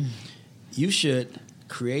you should do. You should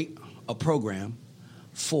create a program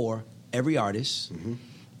for every artist,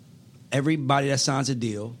 everybody that signs a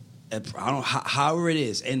deal. However it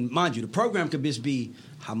is, and mind you, the program could just be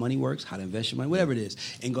how money works, how to invest your money, whatever it is,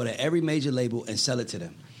 and go to every major label and sell it to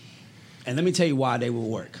them. And let me tell you why they will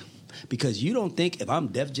work. Because you don't think if I'm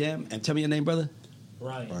Def Jam, and tell me your name, brother.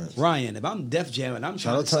 Ryan. If I'm Def Jam and I'm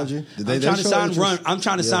trying Shout out to Tunji. sign, They I'm trying to show sign interest? I'm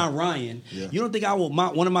trying to Yeah. sign Ryan. Yeah. You don't think I will?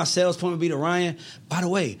 One of my sales point would be to Ryan. By the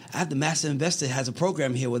way, I have the master investor has a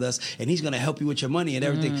program here with us, and he's going to help you with your money and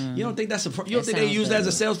everything. You don't think that's you don't think they sounds use that as a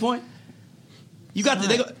good. sales point? You got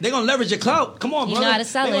they're gonna leverage your clout. Come on, You brother. know how to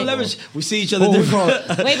sell They gonna it. leverage. We see each other. Who we different.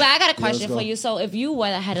 call it? Wait, but I got a question let's go. for you. So if you were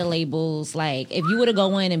head of labels, like if you were to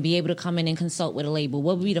go in and be able to come in and consult with a label,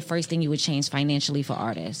 what would be the first thing you would change financially for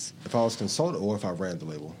artists? If I was consultant or if I ran the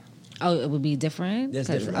label. Oh, it would be different? That's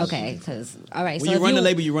different. Okay, because, all right. When so you run the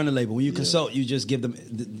label, you run the label. When you consult, you just give them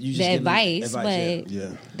advice, but yeah.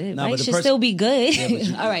 the advice should still be good.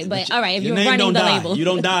 All right, if you're running the label. You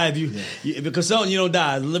don't die if you're consultant, you don't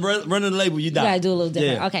die. Running the label, you die. You gotta do a little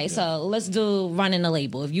different. Yeah. Okay, so let's do running the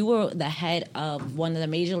label. If you were the head of one of the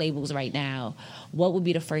major labels right now, what would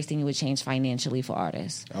be the first thing you would change financially for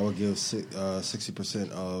artists? I would give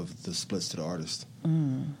 60% of the splits to the artist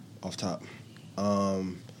off top.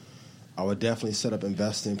 I would definitely set up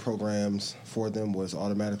investing programs for them where it's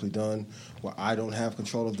automatically done, where I don't have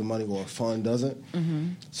control of the money or a fund doesn't.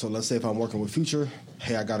 So let's say if I'm working with Future,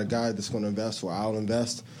 hey, I got a guy that's going to invest or I'll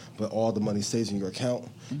invest, but all the money stays in your account.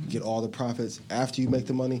 Get all the profits. After you make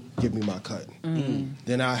the money, give me my cut.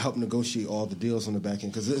 Then I help negotiate all the deals on the back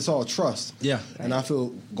end because it's all trust. Yeah. And I feel,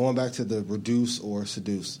 going back to the reduce or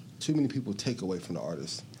seduce, too many people take away from the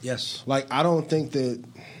artist. Yes. Like, I don't think that...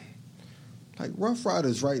 Like, Rough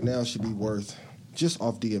Riders right now should be worth, just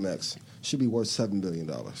off DMX, should be worth $7 billion.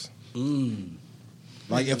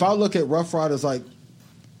 Like, if I look at Rough Riders like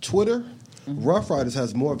Twitter, Rough Riders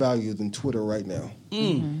has more value than Twitter right now.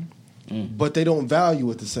 But they don't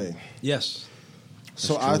value it the same. Yes.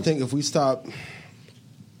 So I think if we stop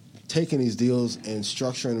taking these deals and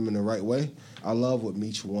structuring them in the right way, I love what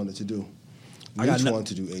Meech wanted to do. Meech wanted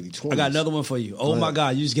to do 80-20. I got another one for you. Oh, my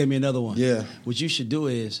God, you just gave me another one. Yeah. What you should do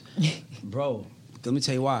is, bro, let me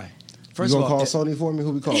tell you why. First of all, call Sony for me?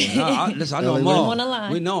 Who we calling? Listen, I know them all. On the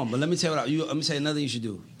line. We know them, but let me tell you let me tell you another thing you should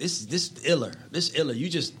do. This iller. This iller.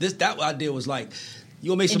 That idea was like,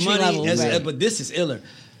 you gonna make some money, but this is iller.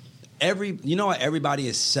 You know what? Everybody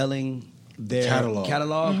is selling their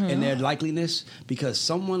catalog and their likeliness because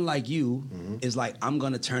someone like you is like, I'm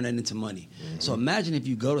going to turn that into money. So imagine if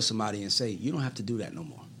you go to somebody and say, you don't have to do that no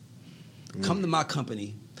more. Come to my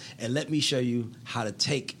company and let me show you how to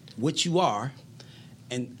take what you are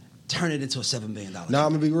and turn it into a $7 billion. Now, I'm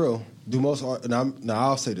going to be real. Now,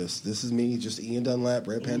 I'll say this. This is me, just Ian Dunlap,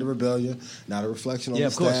 Red Panda Rebellion, not a reflection on the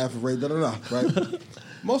staff of Ray right?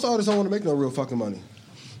 Most artists don't want to make no real fucking money.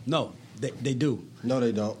 No, they do. No,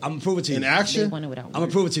 they don't. I'm gonna prove it to you. In action, I'm gonna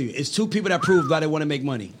prove it to you. It's two people that prove why they want to make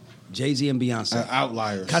money: Jay-Z and Beyonce.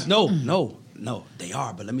 Outliers. No, they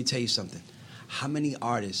are. But let me tell you something. How many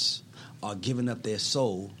artists are giving up their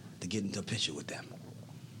soul to get into a picture with them?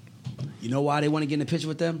 You know why they want to get in a picture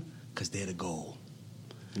with them? Because they're the goal.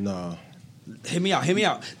 No. Hear me out.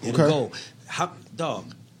 They're the goal.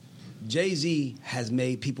 Dog. Jay-Z has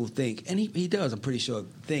made people think, and he does, I'm pretty sure,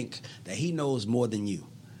 think that he knows more than you.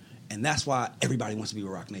 And that's why everybody wants to be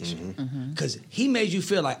with Rock Nation. Because he made you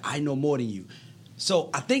feel like, I know more than you. So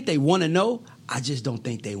I think they want to know. I just don't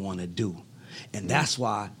think they want to do. And that's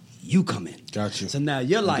why you come in. Got you. So now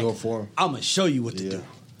you're like, I'm going to show you what to do.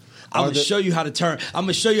 I'm going to show you how to turn. I'm going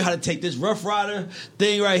to show you how to take this Rough Rider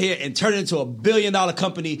thing right here and turn it into $1 billion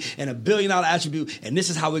company and $1 billion attribute. And this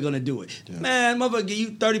is how we're going to do it. Yeah. Man, motherfucker, give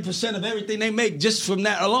you 30% of everything they make just from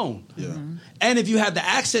that alone. Yeah. And if you have the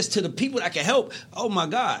access to the people that can help, oh my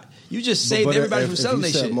God, you just saved everybody from selling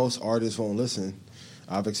their shit. Most artists won't listen.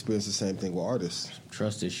 I've experienced the same thing with artists.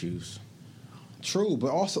 Trust issues. True,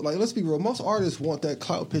 but also, like, let's be real. Most artists want that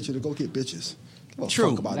clout picture to go get bitches.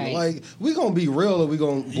 True. About it. Like, we gonna be real or we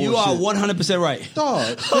gonna bullshit. You are 100% right.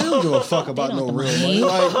 Dog, they don't give a fuck about no real money.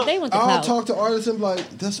 Like, they want the I'll talk to artists and be like,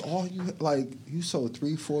 that's all you, like, you sold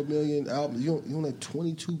 3-4 million albums. You only have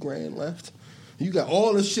 22 grand left. You got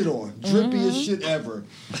all this shit on. Drippiest shit ever.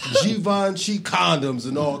 Givenchy condoms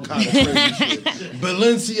and all kind of crazy shit.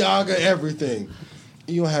 Balenciaga everything.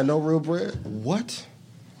 You don't have no real bread? What?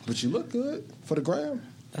 But you look good for the gram.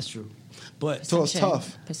 That's true. But so it's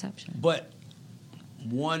tough. Perception. But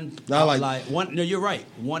one outlier, no, you're right.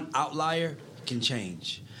 One outlier can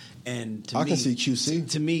change. And to me, I can see QC.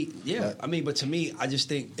 To me, yeah. I mean, but to me, I just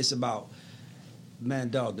think it's about, man,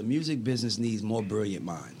 dog, the music business needs more brilliant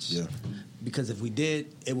minds. Yeah. Because if we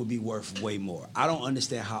did, it would be worth way more. I don't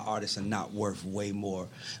understand how artists are not worth way more.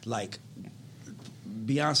 Like,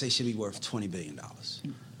 Beyonce should be worth $20 billion.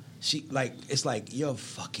 She, like, it's like, you're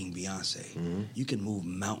fucking Beyonce. You can move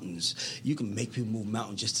mountains. You can make people move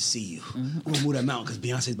mountains just to see you. I'm gonna move that mountain because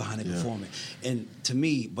Beyonce's behind it performing. And to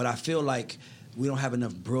me, but I feel like we don't have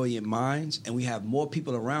enough brilliant minds, and we have more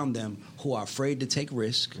people around them who are afraid to take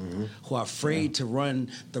risk, who are afraid to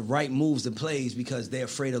run the right moves and plays because they're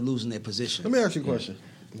afraid of losing their position. Let me ask you a question.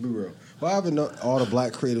 Be real. Why haven't all the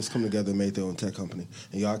black creatives come together and made their own tech company,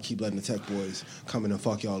 and y'all keep letting the tech boys come in and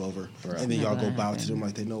fuck y'all over, and then y'all go bow to them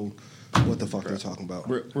like they know what the fuck they're talking about?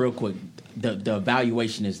 Real quick, the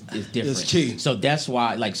evaluation is different. It's key. So that's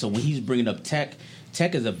why, like, so when he's bringing up tech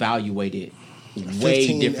is evaluated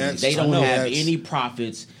way different. They don't have any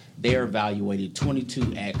profits. They're evaluated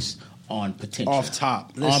 22x on potential. Off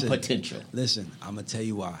top. On potential. Listen, I'm going to tell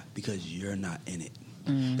you why. Because you're not in it.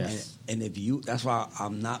 Yes. And if you, that's why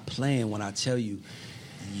I'm not playing when I tell you,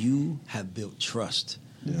 you have built trust.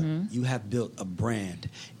 Yeah. You have built a brand.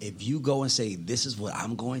 If you go and say, this is what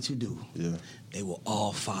I'm going to do, they will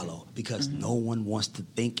all follow because no one wants to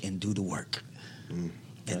think and do the work.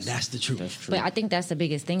 And that's the truth. That's true. But I think that's the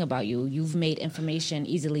biggest thing about you. You've made information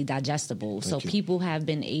easily digestible. So people have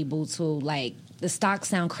been able to, like, the stocks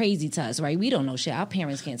sound crazy to us, right? We don't know shit. Our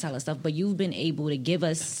parents can't tell us stuff, but you've been able to give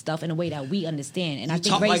us stuff in a way that we understand. And I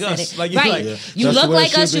think Ray said it. Like, right. You That's look the way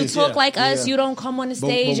it like us, should you be. talk like us, you don't come on the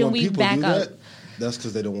stage but and when we people back do up. that's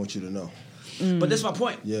because they don't want you to know. But that's my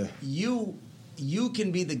point. Yeah. You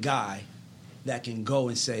can be the guy that can go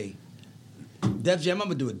and say, Def Jam, I'm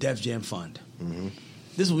going to do a Def Jam fund.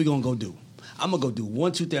 This is what we're going to go do. I'm going to go do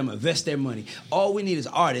 1, 2, 3. I'm going to invest their money. All we need is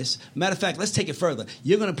artists. Matter of fact, let's take it further.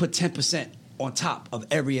 You're going to put 10% on top of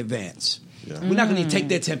every advance. Yeah. We're not going to take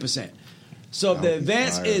their 10%. So if the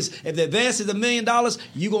advance is $1 million,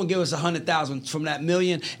 you're gonna give us 100,000 from that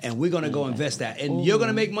million, and we're gonna go invest that, and you're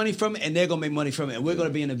gonna make money from it, and they're gonna make money from it, and we're gonna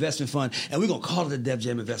be an investment fund, and we're gonna call it the Def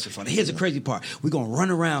Jam Investment Fund. Here's the crazy part: we're gonna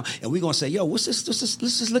run around and we're gonna say, "Yo, what's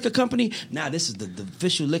this liquor company? Nah, this is the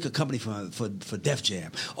official liquor company for Def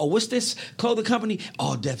Jam. Oh, what's this clothing company?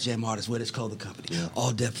 All Def Jam artists wear this clothing company. Yeah.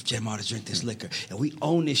 All Def Jam artists drink this liquor, and we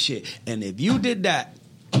own this shit. And if you did that,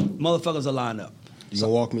 motherfuckers will line up." You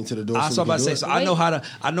gonna walk me to the door? I know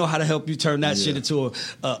how to help you turn that shit into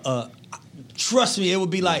a. Trust me, it would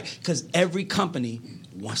be like, because every company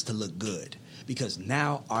wants to look good. Because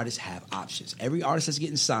now artists have options. Every artist that's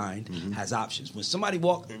getting signed has options. When somebody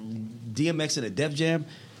walked DMX in a Def Jam,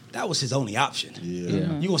 that was his only option. You're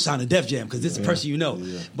going to sign a Def Jam because this is the person you know.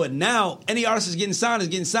 Yeah. But now, any artist is getting signed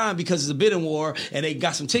because it's a bidding war and they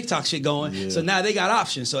got some TikTok shit going. Yeah. So now they got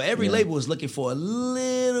options. So every label is looking for a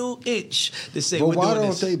little inch to say, but we're doing this. But why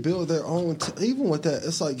don't they build their own... even with that,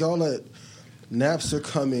 it's like y'all let Napster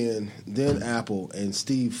come in, then Apple, and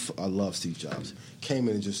I love Steve Jobs, came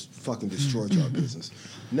in and just fucking destroyed y'all business.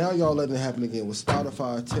 Now y'all letting it happen again with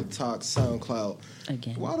Spotify, TikTok, SoundCloud.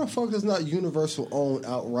 Again. Why the fuck does not Universal own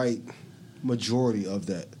outright majority of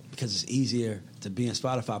that? Because it's easier to be in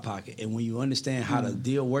Spotify pocket. And when you understand how the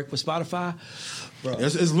deal work with Spotify, bro,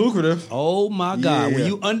 it's lucrative. Oh my God. Yeah. When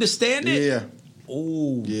you understand it,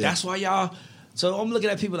 that's why y'all... So I'm looking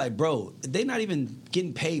at people like, bro, they're not even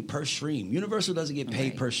getting paid per stream. Universal doesn't get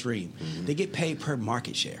paid per stream. They get paid per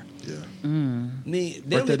market share. Yeah. Break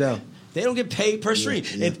that down. They don't get paid per stream.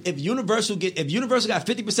 Yeah. If Universal got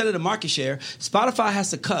 50% of the market share, Spotify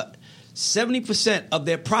has to cut 70% of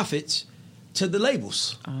their profits to the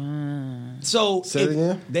labels. So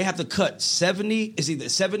they have to cut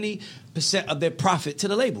 70% of their profit to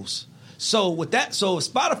the labels. So with that, if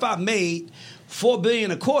Spotify made $4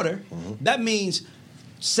 billion a quarter, that means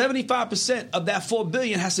 75% of that $4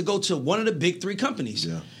 billion has to go to one of the big three companies.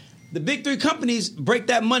 Yeah. The big three companies break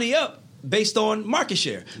that money up based on market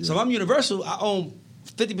share. Yeah. So if I'm Universal, I own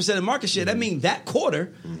 50% of market share. That means that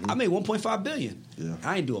quarter, I made $1.5 billion. Yeah.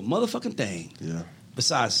 I ain't do a motherfucking thing. Yeah.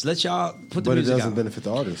 Besides, let y'all put the music out. But it doesn't benefit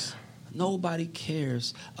the artists. Nobody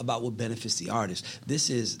cares about what benefits the artist. This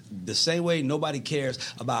is the same way nobody cares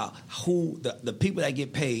about who the people that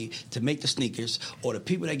get paid to make the sneakers or the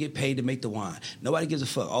people that get paid to make the wine. Nobody gives a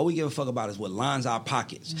fuck. All we give a fuck about is what lines our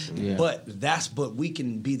pockets. Yeah. But we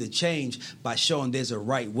can be the change by showing there's a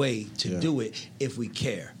right way to do it if we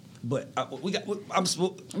care. But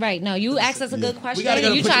right. No, you asked us a good question. We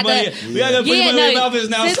gotta put your money where your mouth is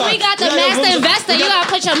now. Since we got the master investor, you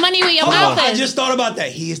gotta put your money where your mouth is. I just thought about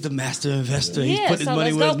that. He is the master investor. He's putting his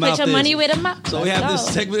money where his mouth is. Put your money where the mouth. So we have this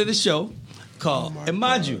segment of the show called, and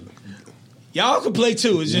mind you, y'all can play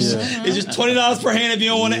too. It's just $20 per hand if you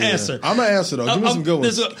don't want to answer. I'm gonna answer though. Give me some good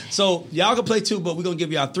ones. So y'all can play too, but we're gonna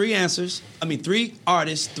give y'all 3 answers. 3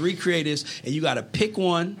 artists, 3 creatives, and you gotta pick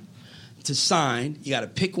one to sign, you got to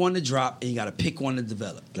pick one to drop, and you got to pick one to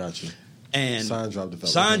develop. Gotcha. And sign, drop,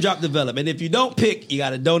 develop. Sign, drop, develop. And if you don't pick, you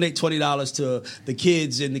got to donate $20 to the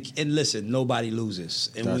kids. And listen, nobody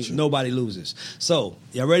loses. And nobody loses. So,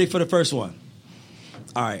 y'all ready for the first one?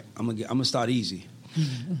 All right, I'm gonna start easy.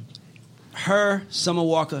 Her, Summer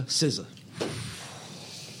Walker, SZA.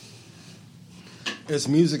 It's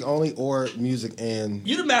music only or music and...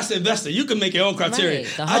 You the master investor. You can make your own criteria.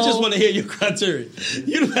 Right, I just want to hear your criteria.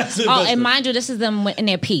 You the master investor. Oh, and mind you, this is them in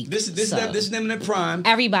their peak. This is them in their prime.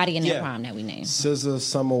 Everybody in their prime that we named. SZA,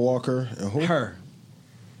 Summer Walker, and who? Her.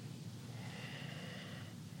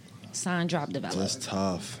 Sign, drop, develop. That's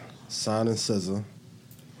tough. Sign and SZA.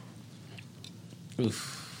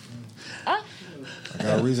 Oof. I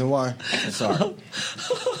got a reason why. Sorry.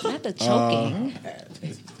 Not the choking.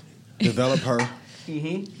 Develop her.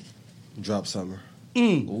 Drop Summer.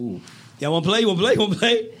 Ooh. Y'all want to play? You want to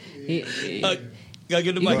play? Gotta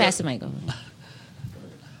get the You mic. pass the mic over.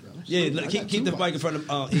 Yeah, look, keep the mic in front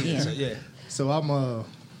of Ian. Yeah. So, yeah. So I'm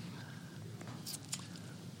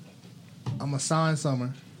a sign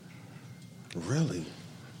Summer. Really?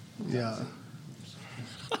 Yeah.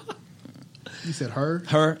 You said her?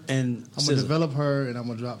 Her and I'm gonna develop her and I'm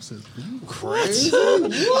gonna drop SZA. Crazy. Number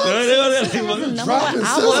 1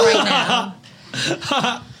 album right now.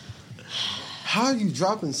 How you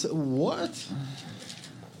dropping? What?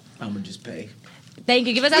 I'm gonna just pay. Thank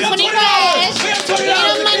you. Give us our 20 cash. Get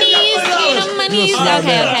them monies.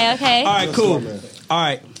 Okay. All right, cool. All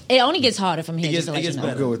right. It only gets harder from here. It Just to let you gets know.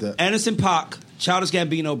 better. I'm good with that. Anderson .Paak, Childish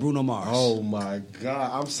Gambino, Bruno Mars. Oh my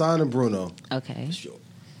God! I'm signing Bruno, Okay. Sure.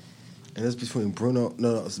 and it's between Bruno.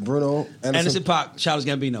 No, it's Bruno. Anderson .Paak, Childish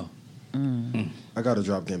Gambino. I gotta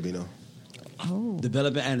drop Gambino. Oh.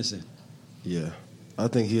 Developing Anderson. Yeah, I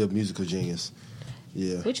think he a musical genius.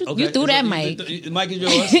 Yeah. What you threw that mic. The mic is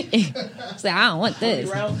yours. So I don't want this.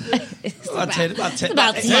 It's I'll tell you, about 10. it's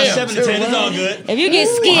about 10. 7 to 10. It's all good. If you get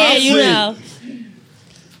scared, you know.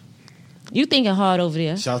 You thinking hard over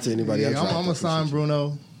there. Shout out to anybody. Yeah, I I'm dropped. gonna sign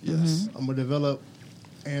Bruno. Yes. I'm gonna develop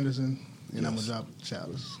Anderson and I'm gonna drop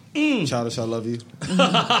Childish. Childish, I love you. You're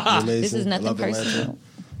amazing. This is nothing I love personal.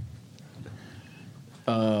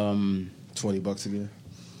 Atlanta. $20 again.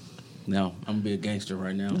 No, I'm gonna be a gangster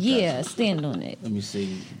right now. Yeah, stand on it. Let me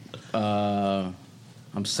see. I'm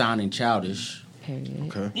signing Childish.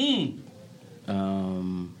 Period. Okay.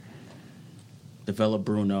 Develop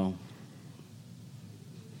Bruno.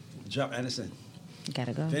 Drop Anderson.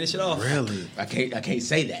 Gotta go. Finish it off. Really? I can't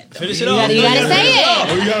say that. Finish it off. You gotta say it.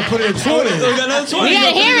 Oh, you gotta put it in 20. We got another 20. We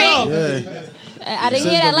gotta hear it. Yeah. I didn't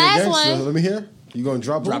hear that last one. Let me hear. You gonna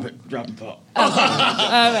drop Drop who? it. Drop the ball. All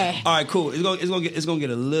right. All right, cool. It's gonna get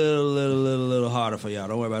a little harder for y'all.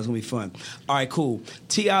 Don't worry about it. It's gonna be fun. All right, cool.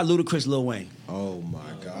 T.I., Ludacris, Lil Wayne. Oh my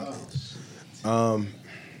God.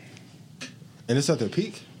 And it's at their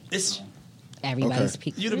peak. It's Everybody's Okay.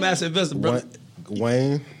 peaking. you, the master investor, brother.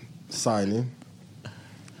 Wayne signing.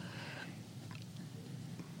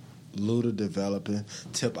 Luda developing.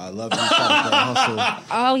 Tip, I love you. Hustle.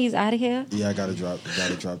 Oh, he's out of here. Yeah, I gotta drop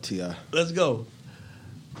T.I. Let's go.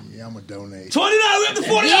 Yeah, I'm gonna donate. $20. We have the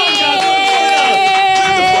 $40.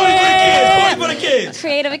 Yeah. $40 for the kids.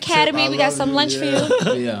 Creative Academy. We got love some you, lunch yeah.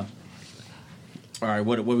 for you. Yeah. All right.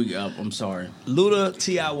 What we got? I'm sorry. Luda,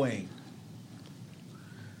 T.I., Wayne.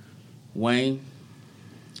 Wayne,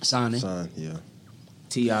 Signing. Sign, yeah.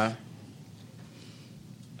 T.I.,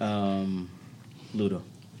 Luda,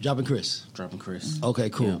 Dropping Chris. dropping Chris. Okay,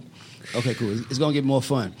 cool. Yeah. Okay, cool. It's gonna get more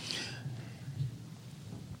fun.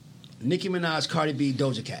 Nicki Minaj, Cardi B,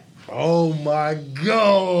 Doja Cat. Oh my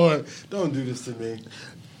God! Don't do this to me.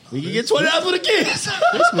 We can get $20 for the kids.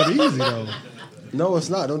 This was easy though. No, it's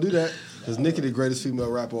not. Don't do that. Because Nicki the greatest female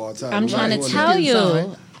rapper of all time. I'm trying to tell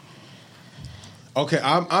you. Okay,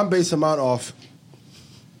 I'm basing mine off.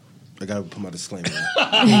 I gotta put my disclaimer.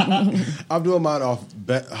 I'm doing mine off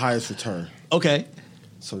highest return. Okay.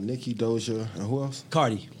 So Nicki, Doja, and who else?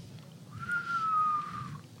 Cardi.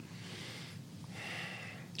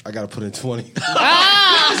 I gotta put in 20. 50 cash.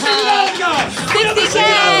 It's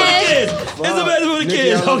the best for the Nicki,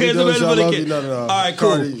 kids. I love Okay, you, it's the best Doja, for I the love kids. you. No. All right, cool.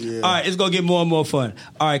 Cardi, yeah. All right, it's gonna get more and more fun.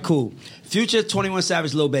 All right, cool. Future, 21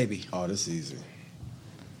 Savage, Lil Baby. Oh, this is easy.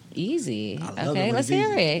 Easy. I love it Okay, when let's it's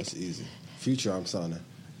hear easy. it. It's easy. Future, I'm signing.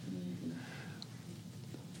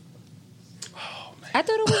 I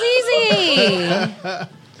thought it was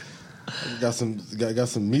easy. Got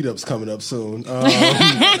some meetups coming up soon.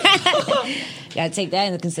 Gotta take that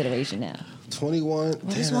into consideration now. 21. this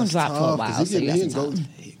Damn, won't that's drop for a tough, 'cause while, so you got he some can go time.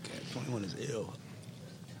 Hey, 21 is ill.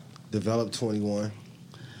 develop 21.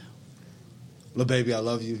 Lil Baby, I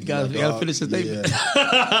love you. You gotta finish the statement.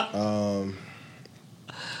 Yeah.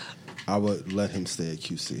 I would let him stay at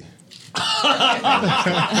QC.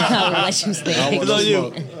 I'll let you stay. I want It's no on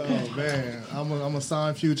you. smoke. Oh man, I'm gonna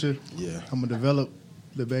sign Future. Yeah. I'm gonna develop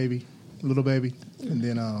the baby, little baby, and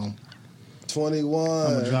then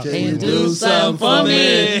 21. drop Can it. you And do something for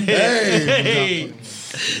me? Hey.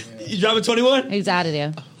 You dropping 21? He's out of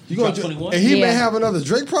there. You gonna Drop 21? And he may Yeah. have another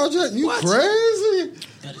Drake project? You What? crazy?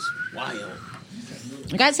 That is wild.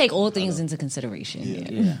 You gotta take all things into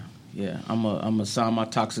consideration. Yeah. I'm a sign my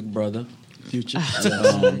toxic brother Future.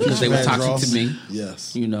 because they were Van toxic Dross. to me.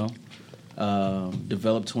 Yes. You know,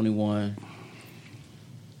 develop 21.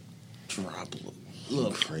 Drop.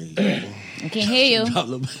 Look, Crazy. I can't hear you. Drop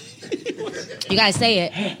Lil Baby. You gotta say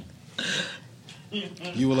it.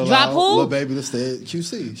 You will Drop allow who? Lil Baby to stay at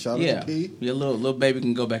QC. Shout out to P. Your little baby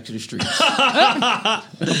can go back to the streets. All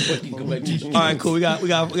right, cool. We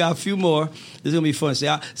got a few more. This is gonna be fun.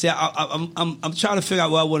 I'm trying to figure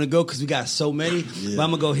out where I want to go because we got so many. Yeah. But I'm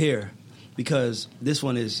gonna go here because this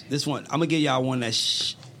one. I'm gonna give y'all one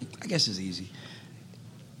that I guess is easy.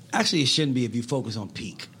 Actually, it shouldn't be if you focus on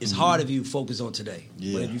peak. It's hard if you focus on today.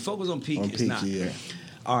 Yeah. But if you focus on peak, it's not. Yeah.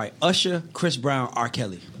 All right, Usher, Chris Brown, R.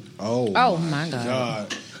 Kelly. Oh my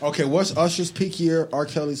God. Okay, what's Usher's peak year? R.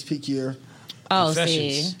 Kelly's peak year? Oh,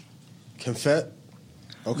 Confessions. see. Confet?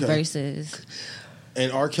 Okay. Versus.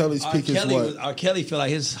 And R. Kelly's peak is what? R. Kelly feel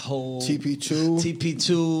like his whole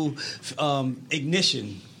TP2,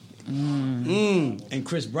 Ignition. And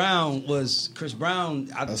Chris Brown.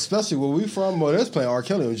 Especially where we from, well, that's playing R.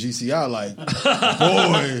 Kelly on GCI. Like,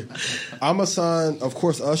 boy, I'm a sign. Of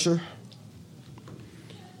course, Usher.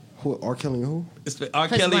 Who? R. Kelly and who? It's R.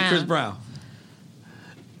 Kelly, Brown. Chris Brown.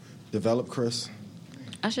 Develop Chris.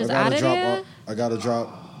 Usher's out of there? I gotta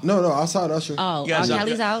drop. No, outside Usher. Oh, You guys R. are-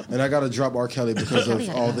 Kelly's out? And I gotta drop R. Kelly because of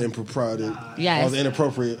all the impropriety, Yes. all the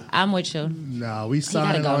inappropriate. I'm with you. Nah, we gotta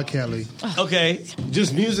signed go. R. Kelly. Okay.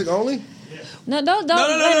 Just music only. No, don't. No,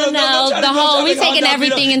 The whole, we taking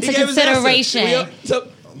everything into consideration. And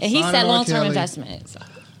he Sign said R. long-term Kelly. investments.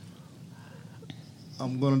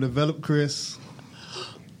 I'm gonna develop Chris.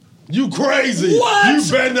 You crazy? What?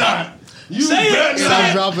 You better not. You Say it. better And not.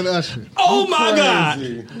 I'm dropping Usher. Oh my God!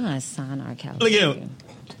 Crazy. You want to sign R. Kelly. Look at him.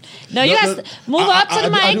 No, you guys move up to the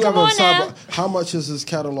I mic. do Come have a on side, now. but how much is his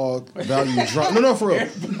catalog value drop? No, for real.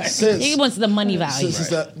 Since He wants the money value. since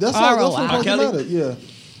that's all. That's what ROI. fucking Kelly? matter. Yeah.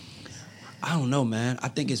 I don't know, man. I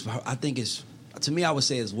think it's. To me, I would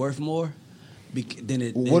say it's worth more. Than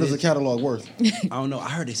it. What is the catalog worth? I don't know. I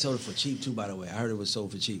heard they sold it for cheap too. By the way, I heard it was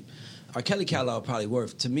sold for cheap. R. Kelly catalog probably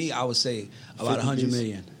worth. To me, I would say about 100 piece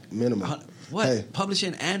million minimum. What? Hey.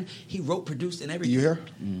 Publishing and he wrote, produced, and everything. You hear?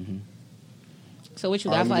 So what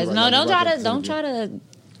you All got right, for us? let me No, get right back don't to try to.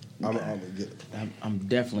 I'm gonna get. I'm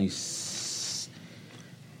definitely.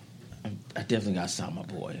 I definitely got to sign my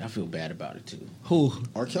boy. I feel bad about it too. Who?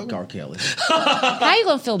 R. Kelly. R. Kelly. How you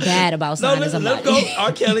gonna feel bad about No, signing let's somebody? go.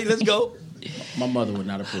 R. Kelly, let's go. My mother would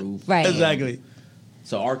not approve. Right. Exactly.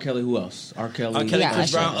 So R. Kelly, who else? R. Kelly. R. Kelly, Yeah,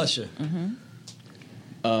 Chris Usher.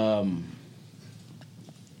 Brown, Usher.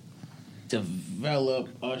 Develop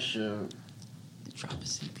Usher. Drop a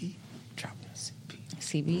CP. Drop a CP.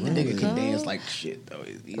 CB. Nigga can Go. dance like shit though.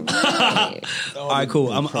 All right,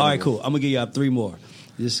 cool. All right, cool. I'm gonna give y'all 3 more.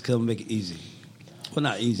 Just come make it easy. Well,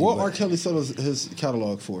 not easy. What but R. Kelly sold his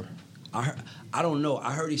catalog for? I don't know.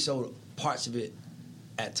 I heard he sold parts of it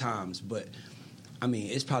at times, but I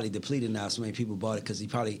mean, it's probably depleted now. So many people bought it because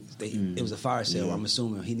it was a fire sale. Yeah. I'm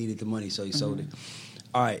assuming he needed the money, so he sold it.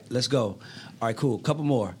 All right, let's go. All right, cool. Couple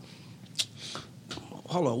more.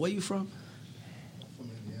 Hold on, where you from?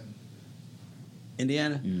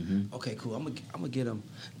 Indiana. Okay, cool. I'm gonna get them.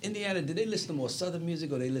 Indiana. Did they listen to more Southern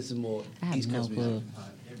music or they listen more I have East no Coast clue. music?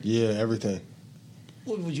 Yeah, everything.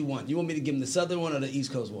 What would you want? You want me to give them the Southern one or the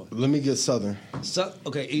East Coast one? Let me get Southern.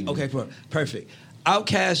 Okay, perfect.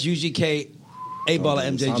 Outkast, UGK, A-Baller,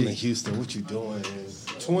 I'm in MJG. Houston. What you doing?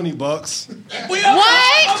 $20.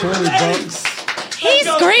 What? $20. He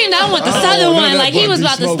screamed, I want the southern one, like he was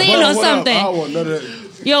about to stand on I something. want none of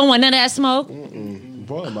that. You don't want none of that smoke?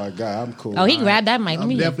 Boy, my God, I'm cool. Oh, he grabbed that mic. Let I'm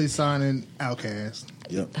me definitely signing Outkast.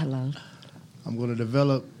 Yep. Hello. I'm gonna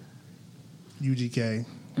develop UGK,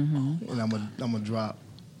 and I'm gonna drop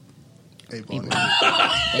A-Ball.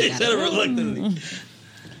 He said it reluctantly.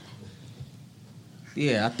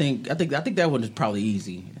 Yeah, I think that one is probably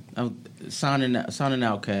easy. I'm signing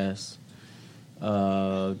Outkast,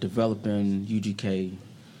 developing UGK.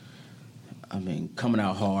 I mean, coming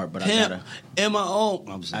out hard, but I gotta. In my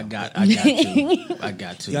own. I got to. I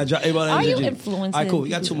got to. You gotta drop A-Baller, Are you MJG. influencing All right, cool.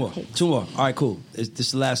 You got 2 more. people? 2 more. All right, cool. This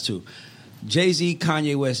is the last 2. Jay-Z,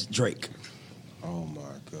 Kanye West, Drake. Oh my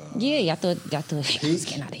God. Yeah, y'all thought it's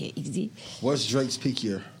getting out of here easy. What's Drake's peak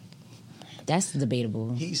year? That's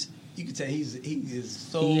debatable. You can tell he is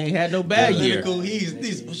so. He ain't had no bad year. analytical. He's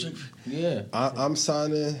Yeah. I'm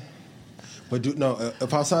signing. But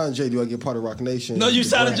if I sign Jay, do I get part of Rock Nation? No, you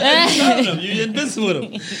signed Jay. You signed him. You didn't business with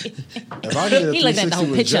him. If I get a He looked at the 360 whole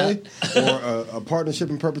with picture. Jay or a partnership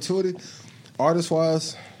in perpetuity,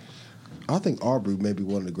 artist-wise, I think Aubrey may be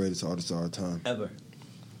one of the greatest artists of our time. Ever.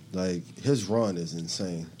 Like, his run is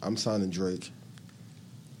insane. I'm signing Drake.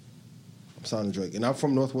 And I'm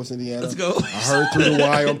from Northwest Indiana. Let's go. I heard Through the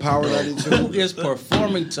Wire on Power 92. Who is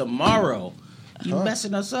performing tomorrow? You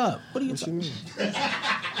messing us up. What are you What you talking? mean?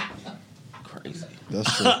 Crazy.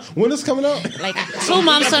 That's true. When is coming out? Like 2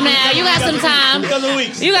 months from now. You got some time.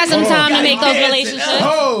 You got some time to make those relationships.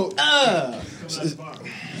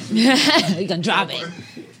 You gonna drop it.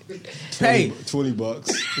 Hey, $20. $20.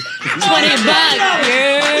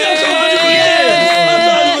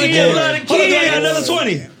 Yeah. Do we got another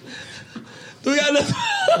 20? Do we got another?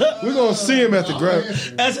 We're gonna see him at the grab.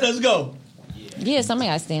 Let's go. Yeah, somebody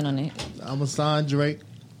got to stand on it. I'm gonna sign Drake.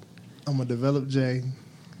 I'm gonna develop Jay,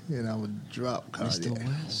 and I'm gonna drop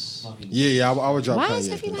Kanye. Yeah, I would drop Why Kanye. is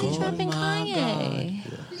everybody dropping Kanye?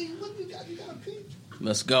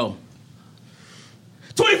 Let's go.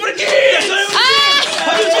 20 for the kids.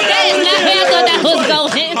 That is not where I thought that was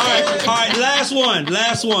going. All right, last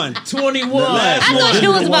one. 21. I thought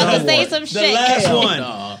you was about to say some shit. The last one.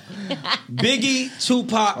 Biggie,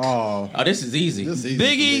 Tupac. Oh, this is easy.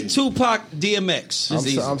 Biggie, Tupac, DMX.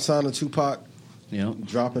 I'm signing Tupac. Yep.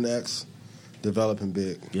 Dropping X. Developing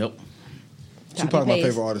Big. Yep. Tupac, my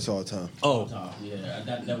favorite artist all the time. Oh.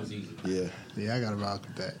 Yeah, that was easy. Yeah, I gotta rock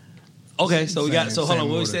with that. Okay, so we got. So hold on.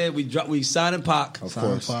 What we said? We signing Pac. Of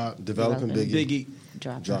course. Developing Biggie.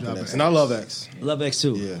 Dropping X. And I love X. Love X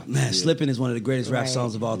too. Yeah. Man, Slippin' is one of the greatest rap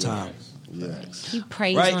songs of all time. Yeah. He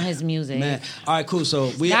prays on his music. Man. All right, cool.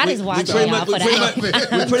 So we God is watching y'all for that.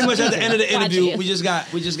 We're pretty much at the end of the interview. We just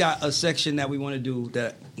got a section that we want to do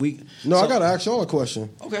that we. No, I gotta ask y'all a question.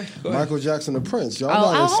 Okay, go ahead. Michael Jackson, the Prince.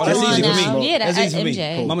 Y'all that's easy for me. Yeah, that's easy for me.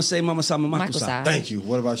 MJ. Mama say, Mama Sama, Michael Sa. Thank you.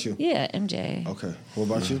 What about you? Yeah, MJ. Okay. What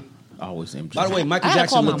about you? I always MJ. By the way, Michael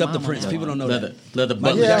Jackson looked up the Prince. People don't know that. Leather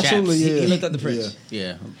Yeah, absolutely. He looked up the Prince.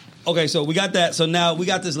 Yeah. Okay, so we got that. So now we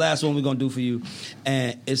got this last one we're gonna do for you,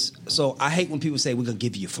 and it's so I hate when people say we're gonna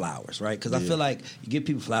give you flowers, right? Because I feel like you give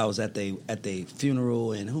people flowers at their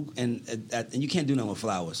funeral, and you can't do nothing with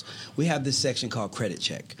flowers. We have this section called Credit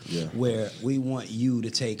Check, where we want you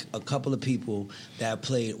to take a couple of people that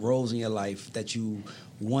played roles in your life that you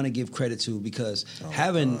want to give credit to, because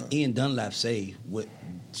having Ian Dunlap say what.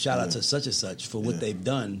 Shout out to such and such for what they've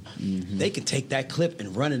done. Mm-hmm. They can take that clip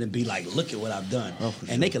and run it and be like, look at what I've done.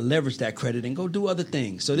 And they can leverage that credit and go do other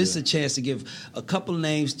things. So this is a chance to give a couple of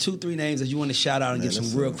names, 2-3 names that you want to shout out and give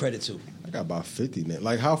some real credit to. I got about 50 names.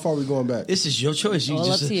 Like, how far are we going back? This is your choice. You All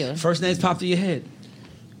just up to you. First names pop to your head.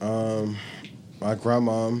 My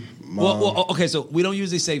grandma, mom. Well, okay, so we don't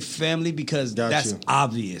usually say family because that's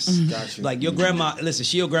obvious. Got you. Like your grandma, listen,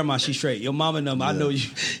 she your grandma, she's straight. Your mom and them, I know you,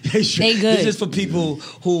 they straight. They good. This is for people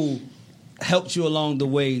who helped you along the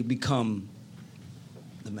way become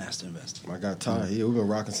the master investor. My God, Ty, we've been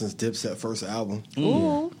rocking since Dipset first album.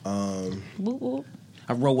 Ooh. I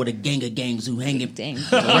roll with a gang of gangs who hang it. Dang.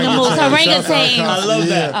 Orangutan. I love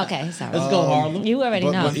that. Okay, sorry. Let's go, Harlem. You already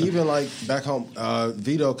know. But even like back home,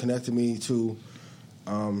 Vito connected me to.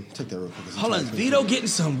 Take that real quick. Hold on, Vito getting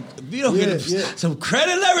some some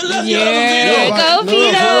credit. Let's Go,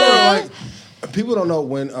 Vito. Like, people don't know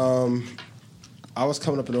when I was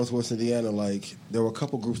coming up in Northwest Indiana. Like there were a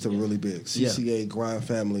couple groups that were really big. CCA, Grind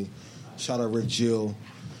Family. Shout out Rick Gill.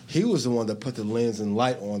 He was the one that put the lens and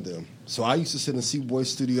light on them. So I used to sit in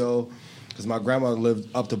C-Boy's studio because my grandmother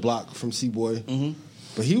lived up the block from C-Boy. Mm-hmm.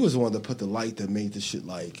 But he was the one that put the light that made the shit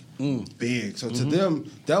like big. So to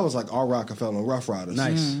them, that was like our Rockefeller and Rough Riders.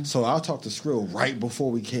 Nice. So I talked to Skrill right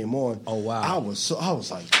before we came on. Oh wow! I was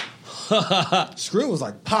like, Skrill was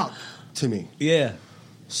like pop to me. Yeah.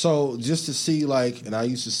 So just to see like, and I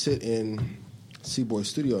used to sit in C-Boy's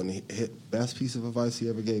studio and he hit best piece of advice he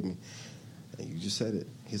ever gave me. And you just said it.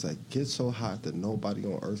 He's like, get so hot that nobody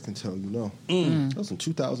on earth can tell you no. That was in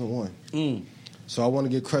 2001. So I want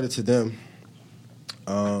to give credit to them.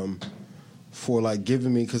 For like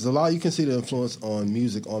giving me, because a lot you can see the influence on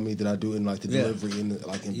music on me that I do in like the delivery in the,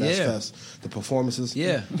 like in Best Fest, the performances,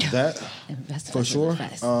 that for sure.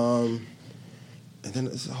 And then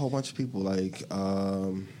it's a whole bunch of people like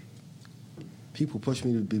people push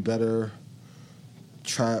me to be better.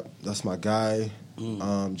 Trap, that's my guy.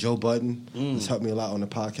 Joe Budden has helped me a lot on the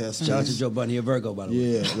podcast. Shout out to Joe Budden, he a Virgo by the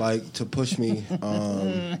way. Yeah, like to push me.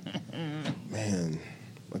 Man,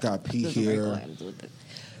 I got Pete here.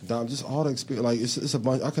 Just all the experience, like it's a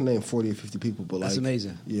bunch. I can name 40 or 50 people, but like that's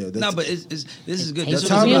amazing. Yeah, no, but this is good. The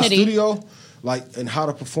time in the studio, like and how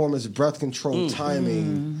to perform is breath control,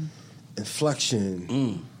 timing,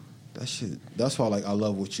 inflection. That shit. That's why like I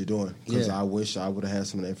love what you're doing because I wish I would have had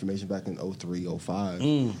some of the information back in 03, 05,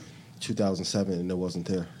 2007, and it wasn't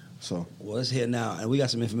there. So well, it's here now, and we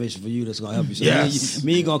got some information for you that's gonna help you. So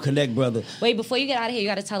me gonna connect, brother. Wait, before you get out of here, you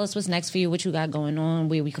got to tell us what's next for you, what you got going on,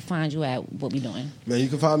 where we can find you at, what we doing. Man, you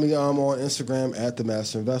can find me on Instagram at The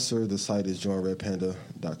Master Investor. The site is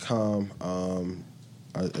joinredpanda.com.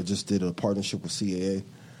 I just did a partnership with CAA,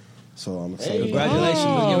 so I'm excited.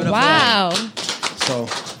 Congratulations! Wow. So,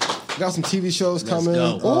 got some TV shows coming.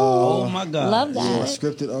 go. Oh my God. Love that. Yeah,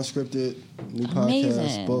 scripted, unscripted, new Amazing.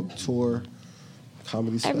 podcast, book, tour,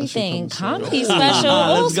 comedy special. Everything. coming Comedy special.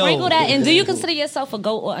 Oh, Let's go. sprinkle that. And do you consider yourself a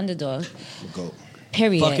GOAT or underdog? soon. Go.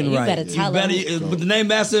 Period. Fucking you right. better tell them. With the name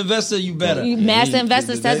Master Investor, you better. Master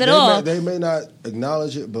Investor says it they all. They may not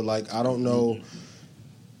acknowledge it, but like I don't know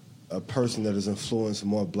a person that has influenced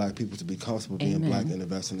more black people to be comfortable being Amen. black and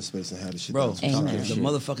invest in the space and have the shit. Bro, that's Amen. the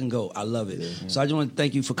motherfucking GOAT. I love it. So I just want to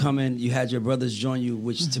thank you for coming. You had your brothers join you,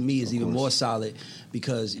 which to me is even more solid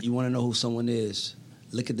because you want to know who someone is.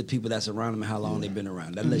 Look at the people that's around them and how long they've been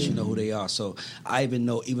around. That lets you know who they are. So I even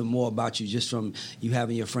know even more about you just from you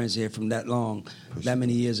having your friends here from that long, that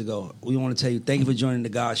many years ago. We want to tell you, thank you for joining the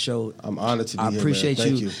God Show. I'm honored to be here, I appreciate man.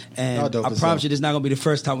 Thank you. you. And Y'all dope I as promise hell. you this is not going to be the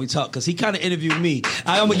first time we talk because he kind of interviewed me.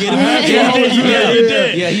 I'm going to get him back. You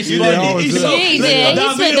did. Yeah, he's You funny. did. Yeah, he did.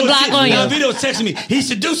 He split the block on you. Don Vito's texting me. He's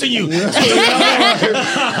seducing you.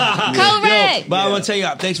 Correct. But I want to tell you,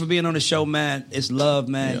 thanks for being on the show, man. It's love,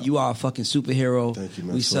 man. Yeah. You are a fucking superhero. Thank you,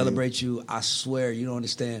 man. We Same. celebrate you. I swear, you don't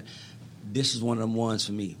understand. This is one of them ones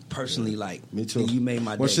for me, personally. Like, Me too. and you made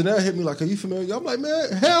my day. When Chanel hit me like, "Are you familiar?" I'm like,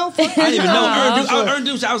 "Man, hell, fuck I didn't even know. yeah." Earn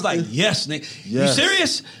Deuce. I was like, yes, nigga. Yes. You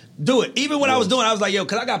serious? Do it. Even when I was doing it, I was like, yo,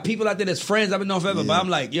 because I got people out there that's friends I've been knowing forever. Yeah. But I'm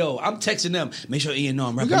like, yo, I'm texting them. Make sure Ian know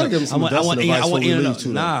I'm We repping. gotta give him some I want investment Ian. I advice want before we Ian to know. leave, too,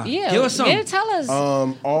 though. Nah. Yeah. Give us some. Tell us.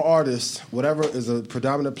 All artists, whatever is a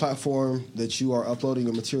predominant platform that you are uploading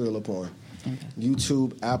your material upon,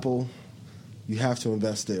 YouTube, Apple, you have to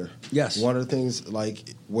invest there. Yes. One of the things, like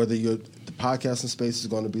whether the podcasting space is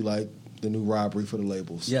going to be like the new robbery for the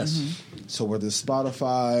labels. Yes. So whether it's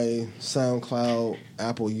Spotify, SoundCloud,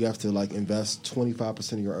 Apple, you have to like invest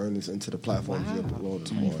 25% of your earnings into the platforms you upload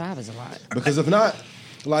to. 25 is a lot. Because if not,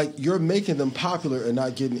 like you're making them popular and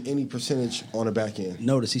not getting any percentage on the back end.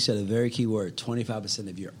 Notice he said a very key word: 25%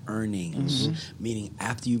 of your earnings, meaning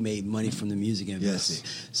after you made money from the music invested.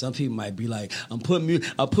 Yes. Some people might be like, I put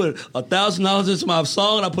 $1,000 into my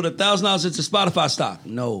song, I put $1,000 into Spotify stock.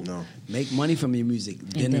 No, make money from your music,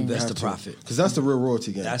 then invest the profit. Because that's the real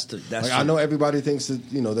royalty game. That's like, true. I know everybody thinks that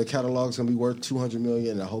their catalog's going to be worth $200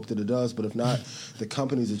 million, and I hope that it does. But if not, the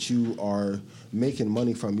companies that you are making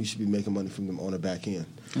money from, you should be making money from them on the back end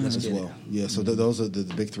as well. Yeah, so those are the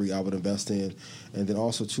big three I would invest in, and then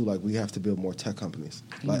also too, like we have to build more tech companies.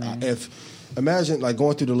 Like imagine like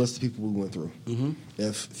going through the list of people we went through.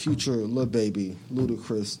 If Future, Lil Baby,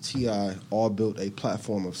 Ludacris, T.I. all built a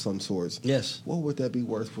platform of some sorts, Yes. what would that be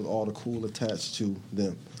worth with all the cool attached to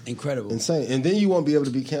them? Incredible. Insane. And then you won't be able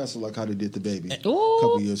to be canceled like how they did the Baby a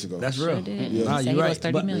couple years ago. That's real. did. Nah, He said you're he right. was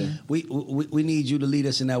 30 But million. we need you to lead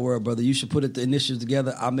us in that world, brother. You should put the initiatives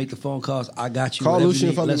together. I'll make the phone calls. I got you. Call Whatever Lucian you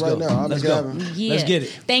need. for me Let's right go. now. I'll Let's make it go. happen. Yeah. Let's get it.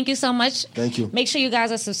 Thank you so much. Thank you. Make sure you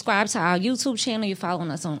guys are subscribed to our YouTube channel. You're following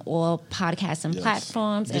us on all podcasting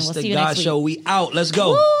platforms. This and we'll the see you God next week. Show. We out. Let's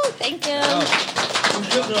go. Woo, thank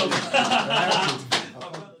you.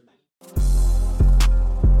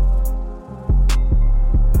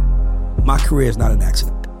 My career is not an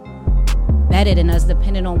accident. Better than us,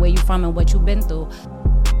 depending on where you're from and what you've been through.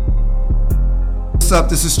 What's up?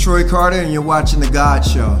 This is Troy Carter, and you're watching The God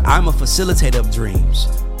Show. I'm a facilitator of dreams.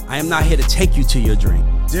 I am not here to take you to your dream.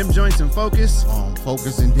 Dim Joints and Focus.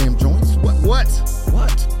 Focus and dim joints. What?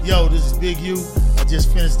 Yo, this is Big U. I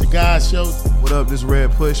just finished the God Show. What up, this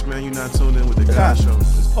Red Push, man. You're not tuned in with the God Show.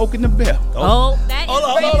 Just Poking the bell. Oh, that is Hold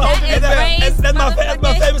on. that is That's my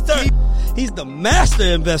motherfucking- favorite term. He's the master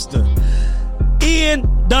investor.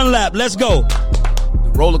 Ian Dunlap. Let's go.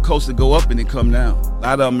 The roller coaster go up and it come down. A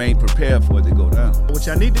lot of them ain't prepared for it to go down. What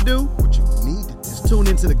y'all need to do? What you need is tune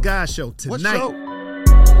into the God Show tonight. show?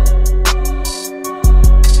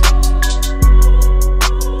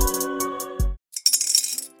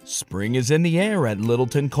 Spring is in the air at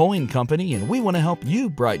Littleton Coin Company, and we want to help you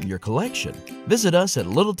brighten your collection. Visit us at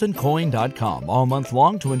littletoncoin.com all month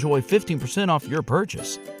long to enjoy 15% off your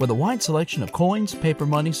purchase. With a wide selection of coins, paper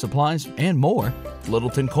money, supplies, and more,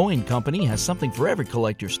 Littleton Coin Company has something for every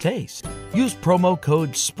collector's taste. Use promo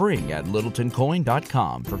code SPRING at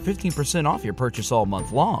littletoncoin.com for 15% off your purchase all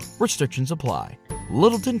month long. Restrictions apply.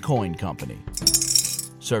 Littleton Coin Company.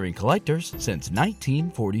 Serving collectors since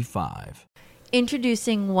 1945.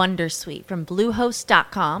 Introducing Wondersuite from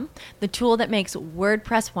Bluehost.com, the tool that makes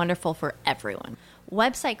WordPress wonderful for everyone.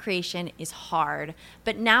 Website creation is hard,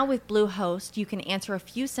 but now with Bluehost, you can answer a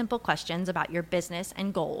few simple questions about your business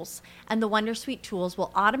and goals, and the Wondersuite tools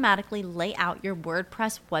will automatically lay out your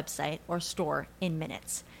WordPress website or store in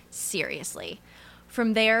minutes. Seriously.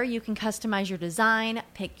 From there, you can customize your design,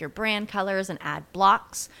 pick your brand colors, and add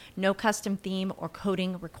blocks. No custom theme or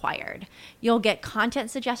coding required. You'll get content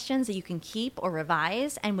suggestions that you can keep or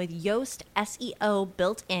revise, and with Yoast SEO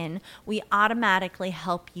built in, we automatically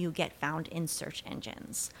help you get found in search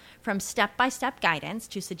engines. From step-by-step guidance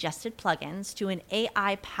to suggested plugins to an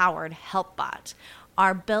AI-powered help bot,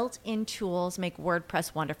 our built-in tools make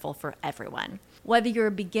WordPress wonderful for everyone. Whether you're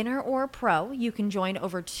a beginner or a pro, you can join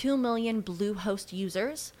over 2 million Bluehost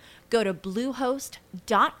users. Go to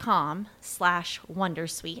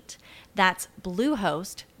bluehost.com/wondersuite. That's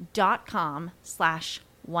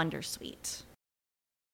bluehost.com/wondersuite.